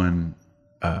received one,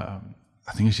 I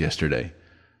think it was yesterday,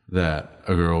 that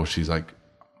a girl, she's like,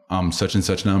 I'm such and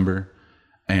such number,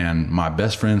 and my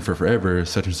best friend for forever is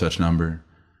such and such number,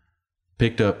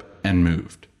 picked up and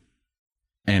moved.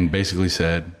 And basically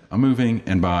said, I'm moving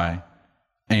and bye.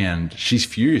 And she's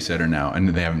furious at her now, and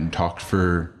they haven't talked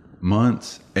for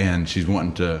months, and she's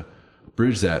wanting to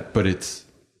bridge that, but it's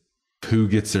who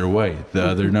gets their way. The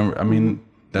other number, I mean,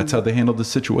 that's how they handle the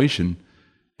situation,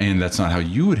 and that's not how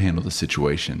you would handle the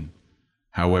situation.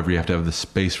 However, you have to have the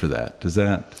space for that. Does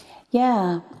that?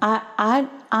 Yeah,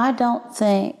 I don't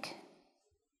think,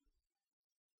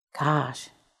 gosh,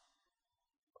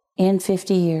 in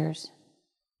 50 years,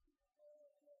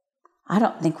 I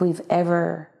don't think we've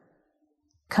ever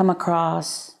come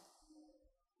across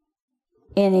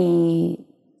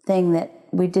anything that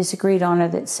we disagreed on or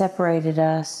that separated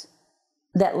us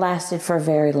that lasted for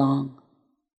very long.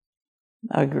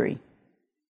 I agree.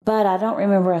 But I don't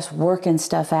remember us working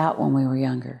stuff out when we were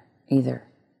younger either.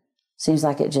 Seems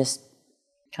like it just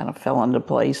kind of fell into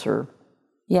place or...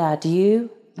 Yeah, do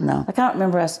you? No. I don't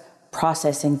remember us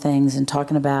processing things and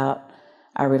talking about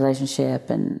our relationship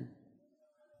and...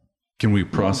 Can we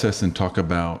process and talk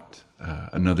about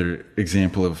another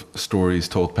example of stories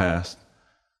told past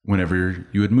whenever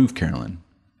you would move, Carolyn,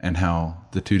 and how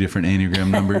the two different Enneagram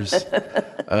numbers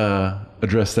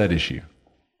address that issue?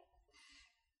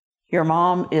 Your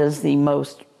mom is the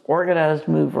most organized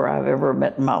mover I've ever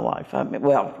met in my life. I mean,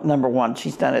 well, number one,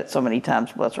 she's done it so many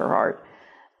times, bless her heart,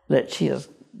 that she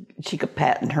could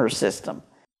patent her system.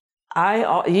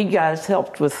 You guys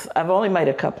helped with, I've only made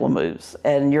a couple of moves,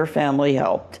 and your family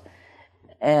helped.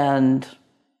 And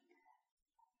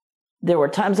there were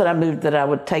times that I moved that I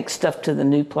would take stuff to the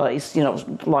new place,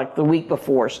 like the week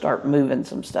before, start moving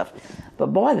some stuff. But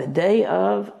boy, the day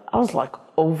of, I was like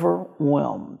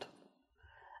overwhelmed.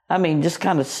 I mean, just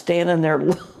kind of standing there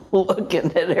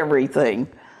looking at everything.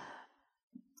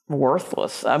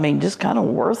 Worthless. I mean, just kind of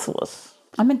worthless.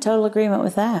 I'm in total agreement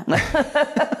with that.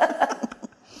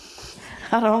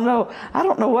 I don't know. I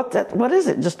don't know what is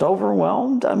it? Just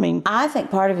overwhelmed? I mean... I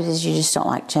think part of it is you just don't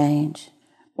like change.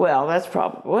 Well, that's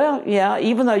probably... Well, yeah,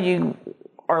 even though you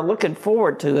are looking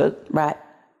forward to it. Right.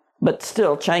 But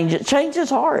still, change is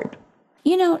hard.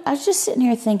 You know, I was just sitting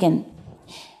here thinking,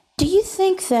 do you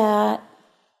think that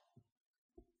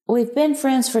we've been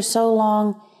friends for so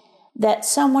long that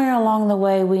somewhere along the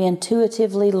way we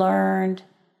intuitively learned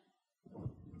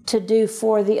to do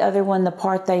for the other one the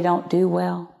part they don't do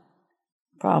well?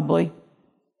 Probably.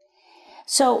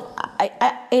 So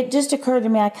it just occurred to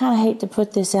me, I kind of hate to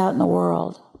put this out in the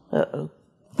world. Uh-oh.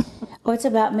 Oh, it's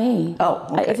about me. Oh,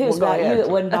 okay. If it was Well, about go ahead. you, it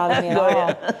wouldn't bother me at all.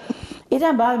 It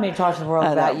doesn't bother me to talk to the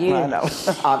world about you. I know,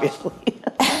 obviously.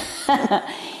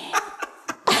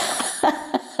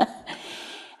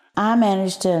 I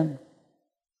managed to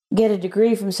get a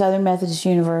degree from Southern Methodist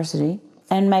University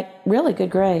and make really good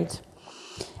grades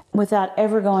without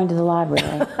ever going to the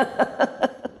library.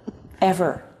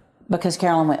 Ever. Because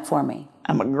Carolyn went for me.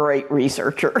 I'm a great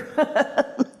researcher.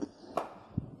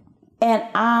 And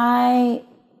I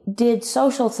did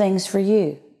social things for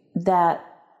you that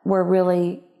were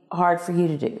really hard for you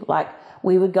to do. Like,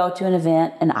 we would go to an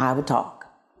event and I would talk.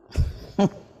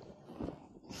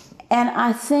 And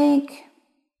I think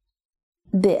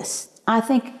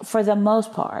for the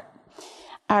most part,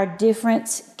 our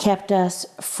difference kept us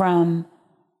from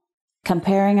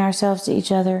comparing ourselves to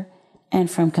each other and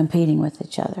from competing with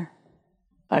each other.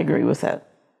 I agree with that.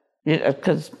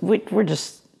 Because we're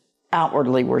just,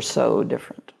 outwardly, we're so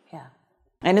different. Yeah.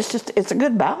 And it's a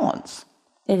good balance.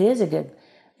 It is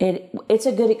it's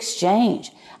a good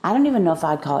exchange. I don't even know if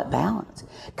I'd call it balance.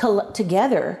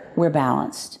 Together, we're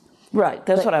balanced. Right,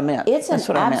 that's what I meant. It's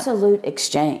an absolute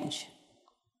exchange.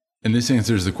 And this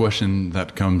answers the question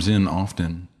that comes in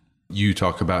often. You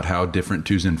talk about how different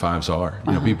 2s and 5s are.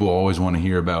 You know, people always want to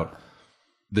hear about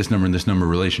this number and this number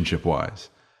relationship-wise.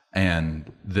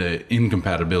 And the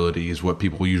incompatibility is what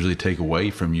people usually take away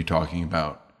from you talking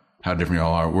about how different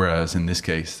y'all are. Whereas in this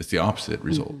case, it's the opposite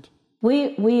result.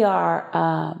 We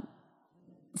are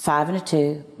 5 and a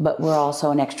 2, but we're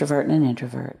also an extrovert and an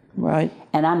introvert. Right.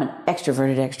 And I'm an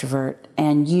extroverted extrovert,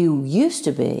 and you used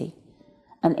to be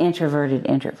an introverted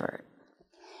introvert.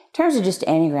 In terms of just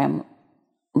Enneagram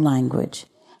language,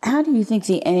 how do you think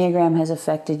the Enneagram has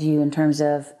affected you in terms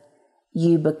of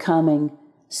you becoming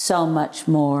so much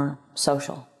more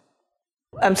social?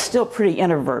 I'm still pretty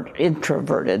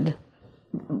introverted,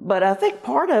 but I think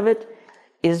part of it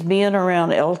is being around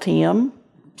LTM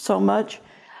so much.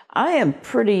 I'm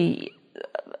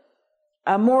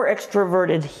more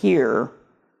extroverted here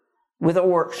with a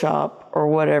workshop or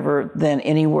whatever than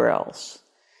anywhere else.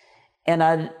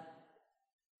 And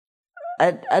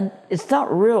it's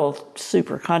not real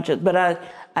super conscious, but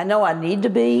I know I need to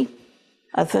be,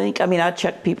 I think. I mean, I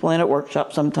check people in at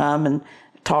workshops sometime and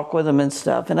talk with them and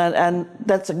stuff. And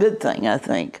that's a good thing, I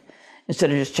think,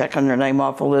 instead of just checking their name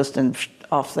off a list and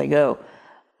off they go.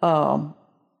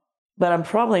 But I'm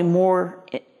probably more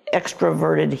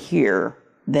extroverted here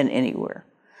than anywhere.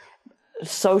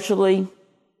 Socially,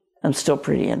 I'm still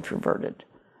pretty introverted,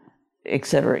 et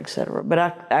cetera, et cetera. But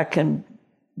I can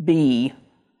be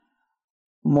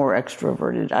more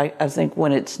extroverted. I think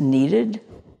when it's needed.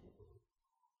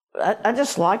 I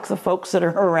just like the folks that are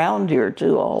around here,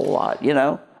 too, a whole lot, you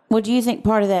know? Well, do you think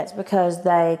part of that's because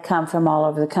they come from all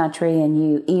over the country and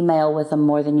you email with them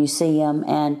more than you see them,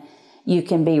 and you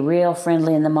can be real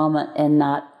friendly in the moment and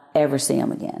not ever see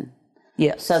them again?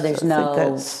 Yes. So there's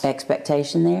no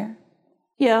expectation there?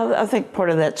 Yeah, I think part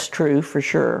of that's true for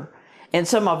sure. And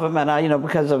some of them, and I,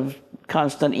 because of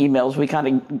constant emails, we kind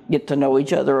of get to know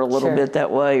each other a little bit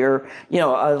that way, or,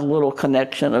 a little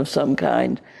connection of some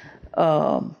kind.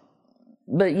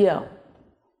 But yeah,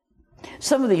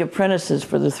 some of the apprentices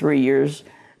for the 3 years,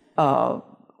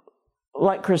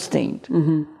 like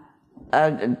Christine,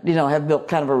 have built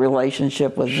kind of a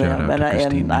relationship with them,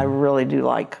 and I really do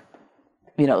like,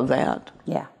 that.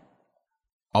 Yeah.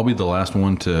 I'll be the last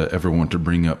one to ever want to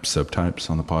bring up subtypes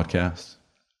on the podcast.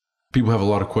 People have a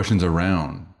lot of questions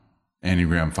around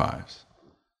Enneagram 5s.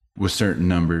 With certain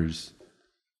numbers,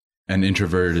 an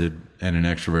introverted and an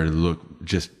extroverted look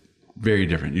just very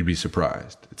different. You'd be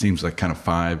surprised. It seems like kind of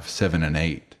 5, 7, and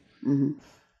 8. Mm-hmm.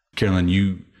 Carolyn,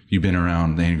 you've been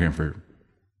around the Enneagram for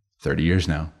 30 years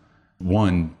now.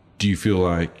 1, do you feel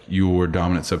like your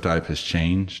dominant subtype has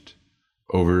changed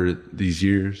over these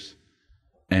years?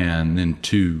 And then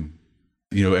 2,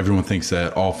 everyone thinks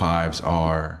that all 5s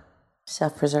are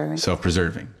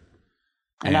self-preserving.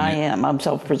 And I am. I'm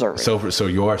self-preserving. So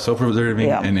you are self-preserving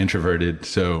Yeah. and introverted.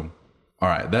 So, all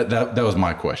right, that was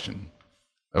my question.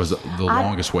 That was the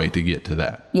longest way to get to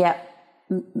that. Yeah.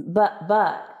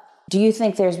 But do you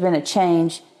think there's been a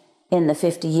change in the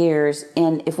 50 years?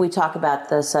 And if we talk about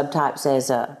the subtypes as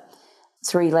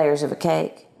 3 layers of a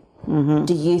cake,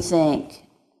 do you think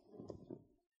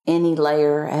any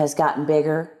layer has gotten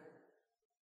bigger?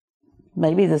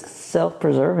 Maybe the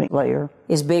self-preserving layer.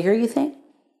 Is bigger, you think,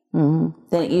 than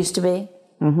it used to be?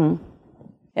 And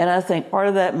I think part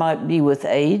of that might be with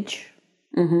age.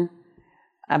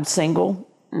 I'm single.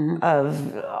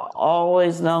 I've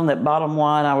always known that bottom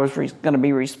line, I was going to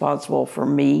be responsible for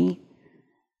me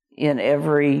in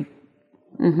every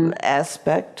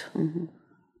aspect.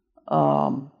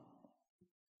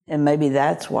 And maybe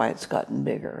that's why it's gotten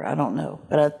bigger. I don't know,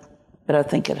 but I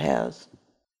think it has.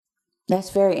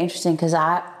 That's very interesting because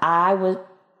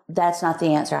that's not the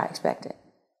answer I expected.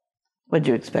 What'd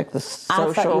you expect? The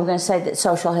social? I thought you were going to say that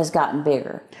social has gotten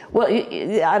bigger. Well,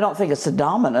 I don't think it's a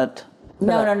dominant.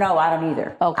 No, I don't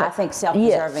either. Okay. I think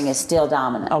self-preserving is still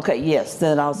dominant. Okay, yes,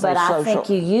 then I'll say social. But I think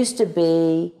you used to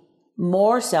be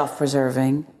more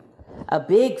self-preserving, a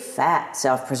big fat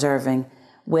self-preserving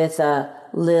with a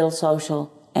little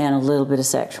social and a little bit of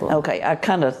sexual. Okay, I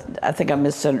think I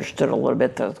misunderstood a little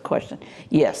bit the question.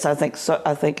 Yes, I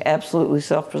think absolutely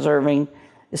self-preserving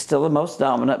is still the most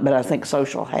dominant, but I think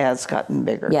social has gotten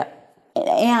bigger. Yeah,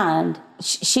 and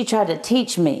she tried to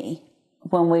teach me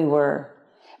when we were.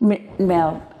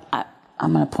 Now,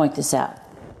 I'm going to point this out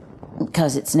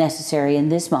because it's necessary in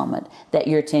this moment that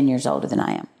you're 10 years older than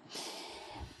I am.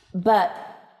 But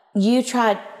you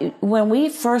tried, when we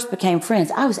first became friends,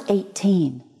 I was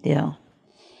 18. Yeah.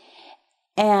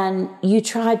 And you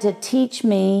tried to teach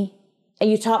me, and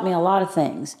you taught me a lot of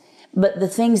things, but the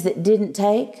things that didn't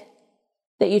take,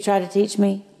 that you tried to teach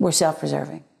me, were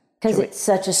self-preserving. Because it's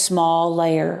such a small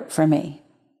layer for me.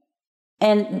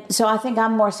 And so I think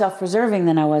I'm more self-preserving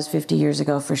than I was 50 years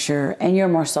ago for sure. And you're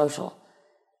more social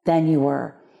than you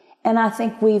were. And I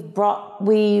think we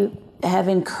have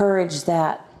encouraged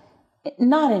that,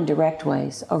 not in direct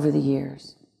ways over the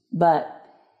years. But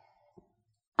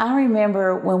I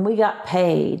remember when we got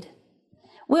paid,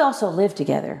 we also lived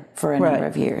together for a number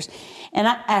of years. And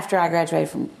after I graduated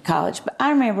from college, but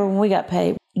I remember when we got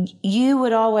paid, you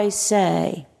would always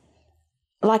say,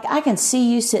 like, I can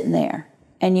see you sitting there.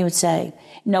 And you would say,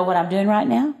 know what I'm doing right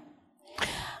now?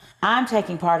 I'm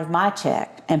taking part of my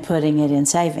check and putting it in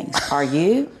savings. Are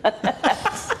you?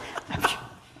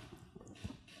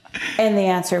 And the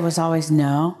answer was always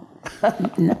no.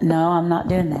 No, I'm not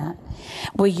doing that.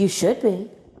 Well, you should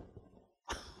be.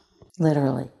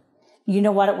 Literally. You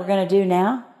know what we're going to do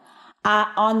now?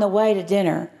 On the way to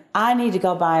dinner, I need to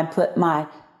go by and put my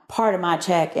part of my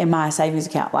check in my savings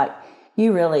account. Like,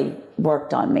 you really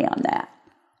worked on me on that.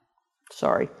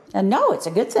 Sorry. And no, it's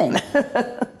a good thing.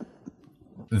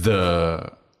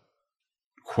 The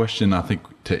question I think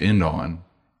to end on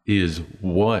is,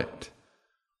 what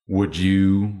would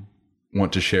you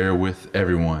want to share with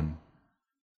everyone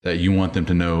that you want them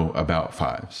to know about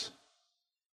fives?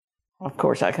 Of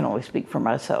course, I can only speak for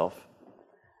myself.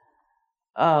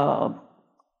 We're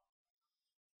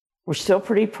still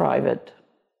pretty private,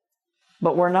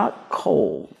 but we're not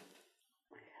cold.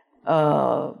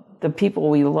 The people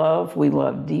we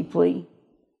love deeply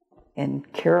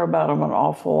and care about them an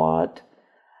awful lot.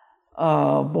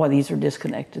 Boy, these are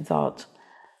disconnected thoughts.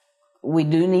 We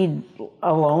do need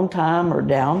alone time or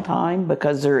downtime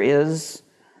because there is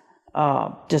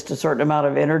just a certain amount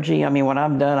of energy. I mean, when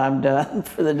I'm done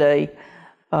for the day.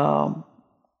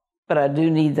 But I do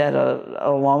need that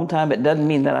alone time. It doesn't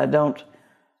mean that I don't.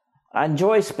 I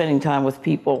enjoy spending time with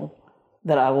people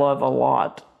that I love a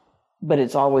lot. But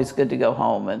it's always good to go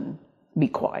home and be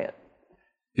quiet.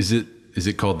 Is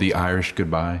it called the Irish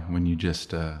goodbye when you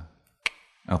just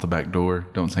out the back door,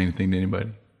 don't say anything to anybody?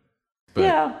 But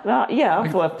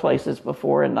I've left places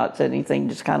before and not said anything,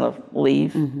 just kind of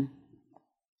leave. Mm-hmm.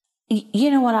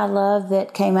 You know what I love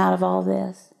that came out of all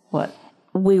this? What?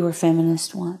 We were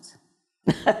feminists once.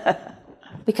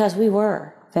 Because we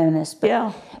were feminists. But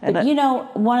you know,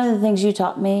 one of the things you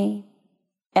taught me,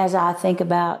 as I think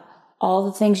about all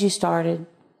the things you started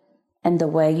and the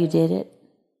way you did it,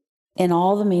 in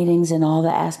all the meetings and all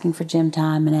the asking for gym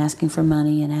time and asking for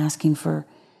money and asking for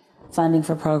funding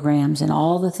for programs and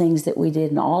all the things that we did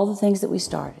and all the things that we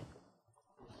started,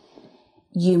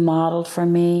 you modeled for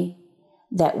me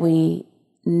that we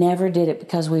never did it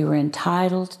because we were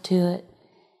entitled to it.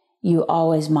 You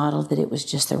always modeled that it was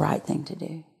just the right thing to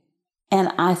do.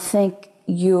 And I think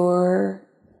your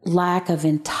lack of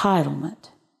entitlement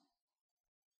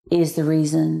is the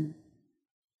reason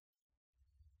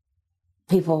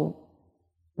people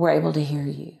were able to hear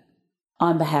you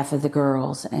on behalf of the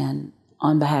girls and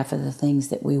on behalf of the things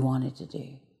that we wanted to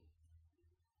do.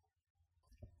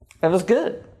 That was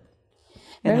good.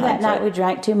 Remember that night we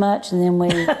drank too much and then we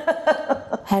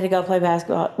Had to go play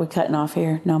basketball. We're cutting off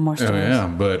here. No more stories. Oh, yeah.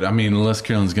 But, I mean, unless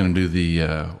Carolyn's going to do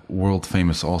the world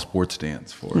famous all sports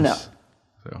dance for us. No.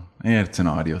 So, yeah, it's an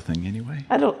audio thing anyway.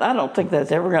 I don't think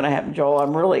that's ever going to happen, Joel.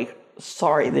 I'm really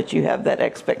sorry that you have that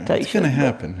expectation. It's going to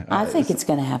happen. I think it's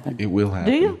going to happen. It will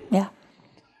happen. Do you? Yeah.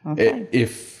 Okay.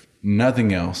 If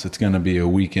nothing else, it's going to be a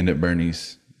weekend at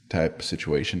Bernie's type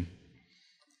situation.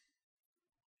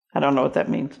 I don't know what that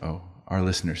means. Oh, our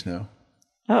listeners know.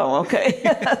 Oh, okay.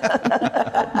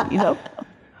 You know.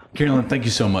 Carolyn, thank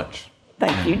you so much.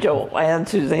 Thank you, Joel and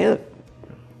Suzanne.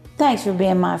 Thanks for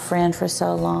being my friend for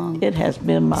so long. It has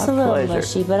been my It's a little pleasure.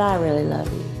 mushy, but I really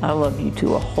love you. I love you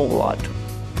too a whole lot,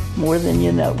 more than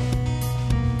you know.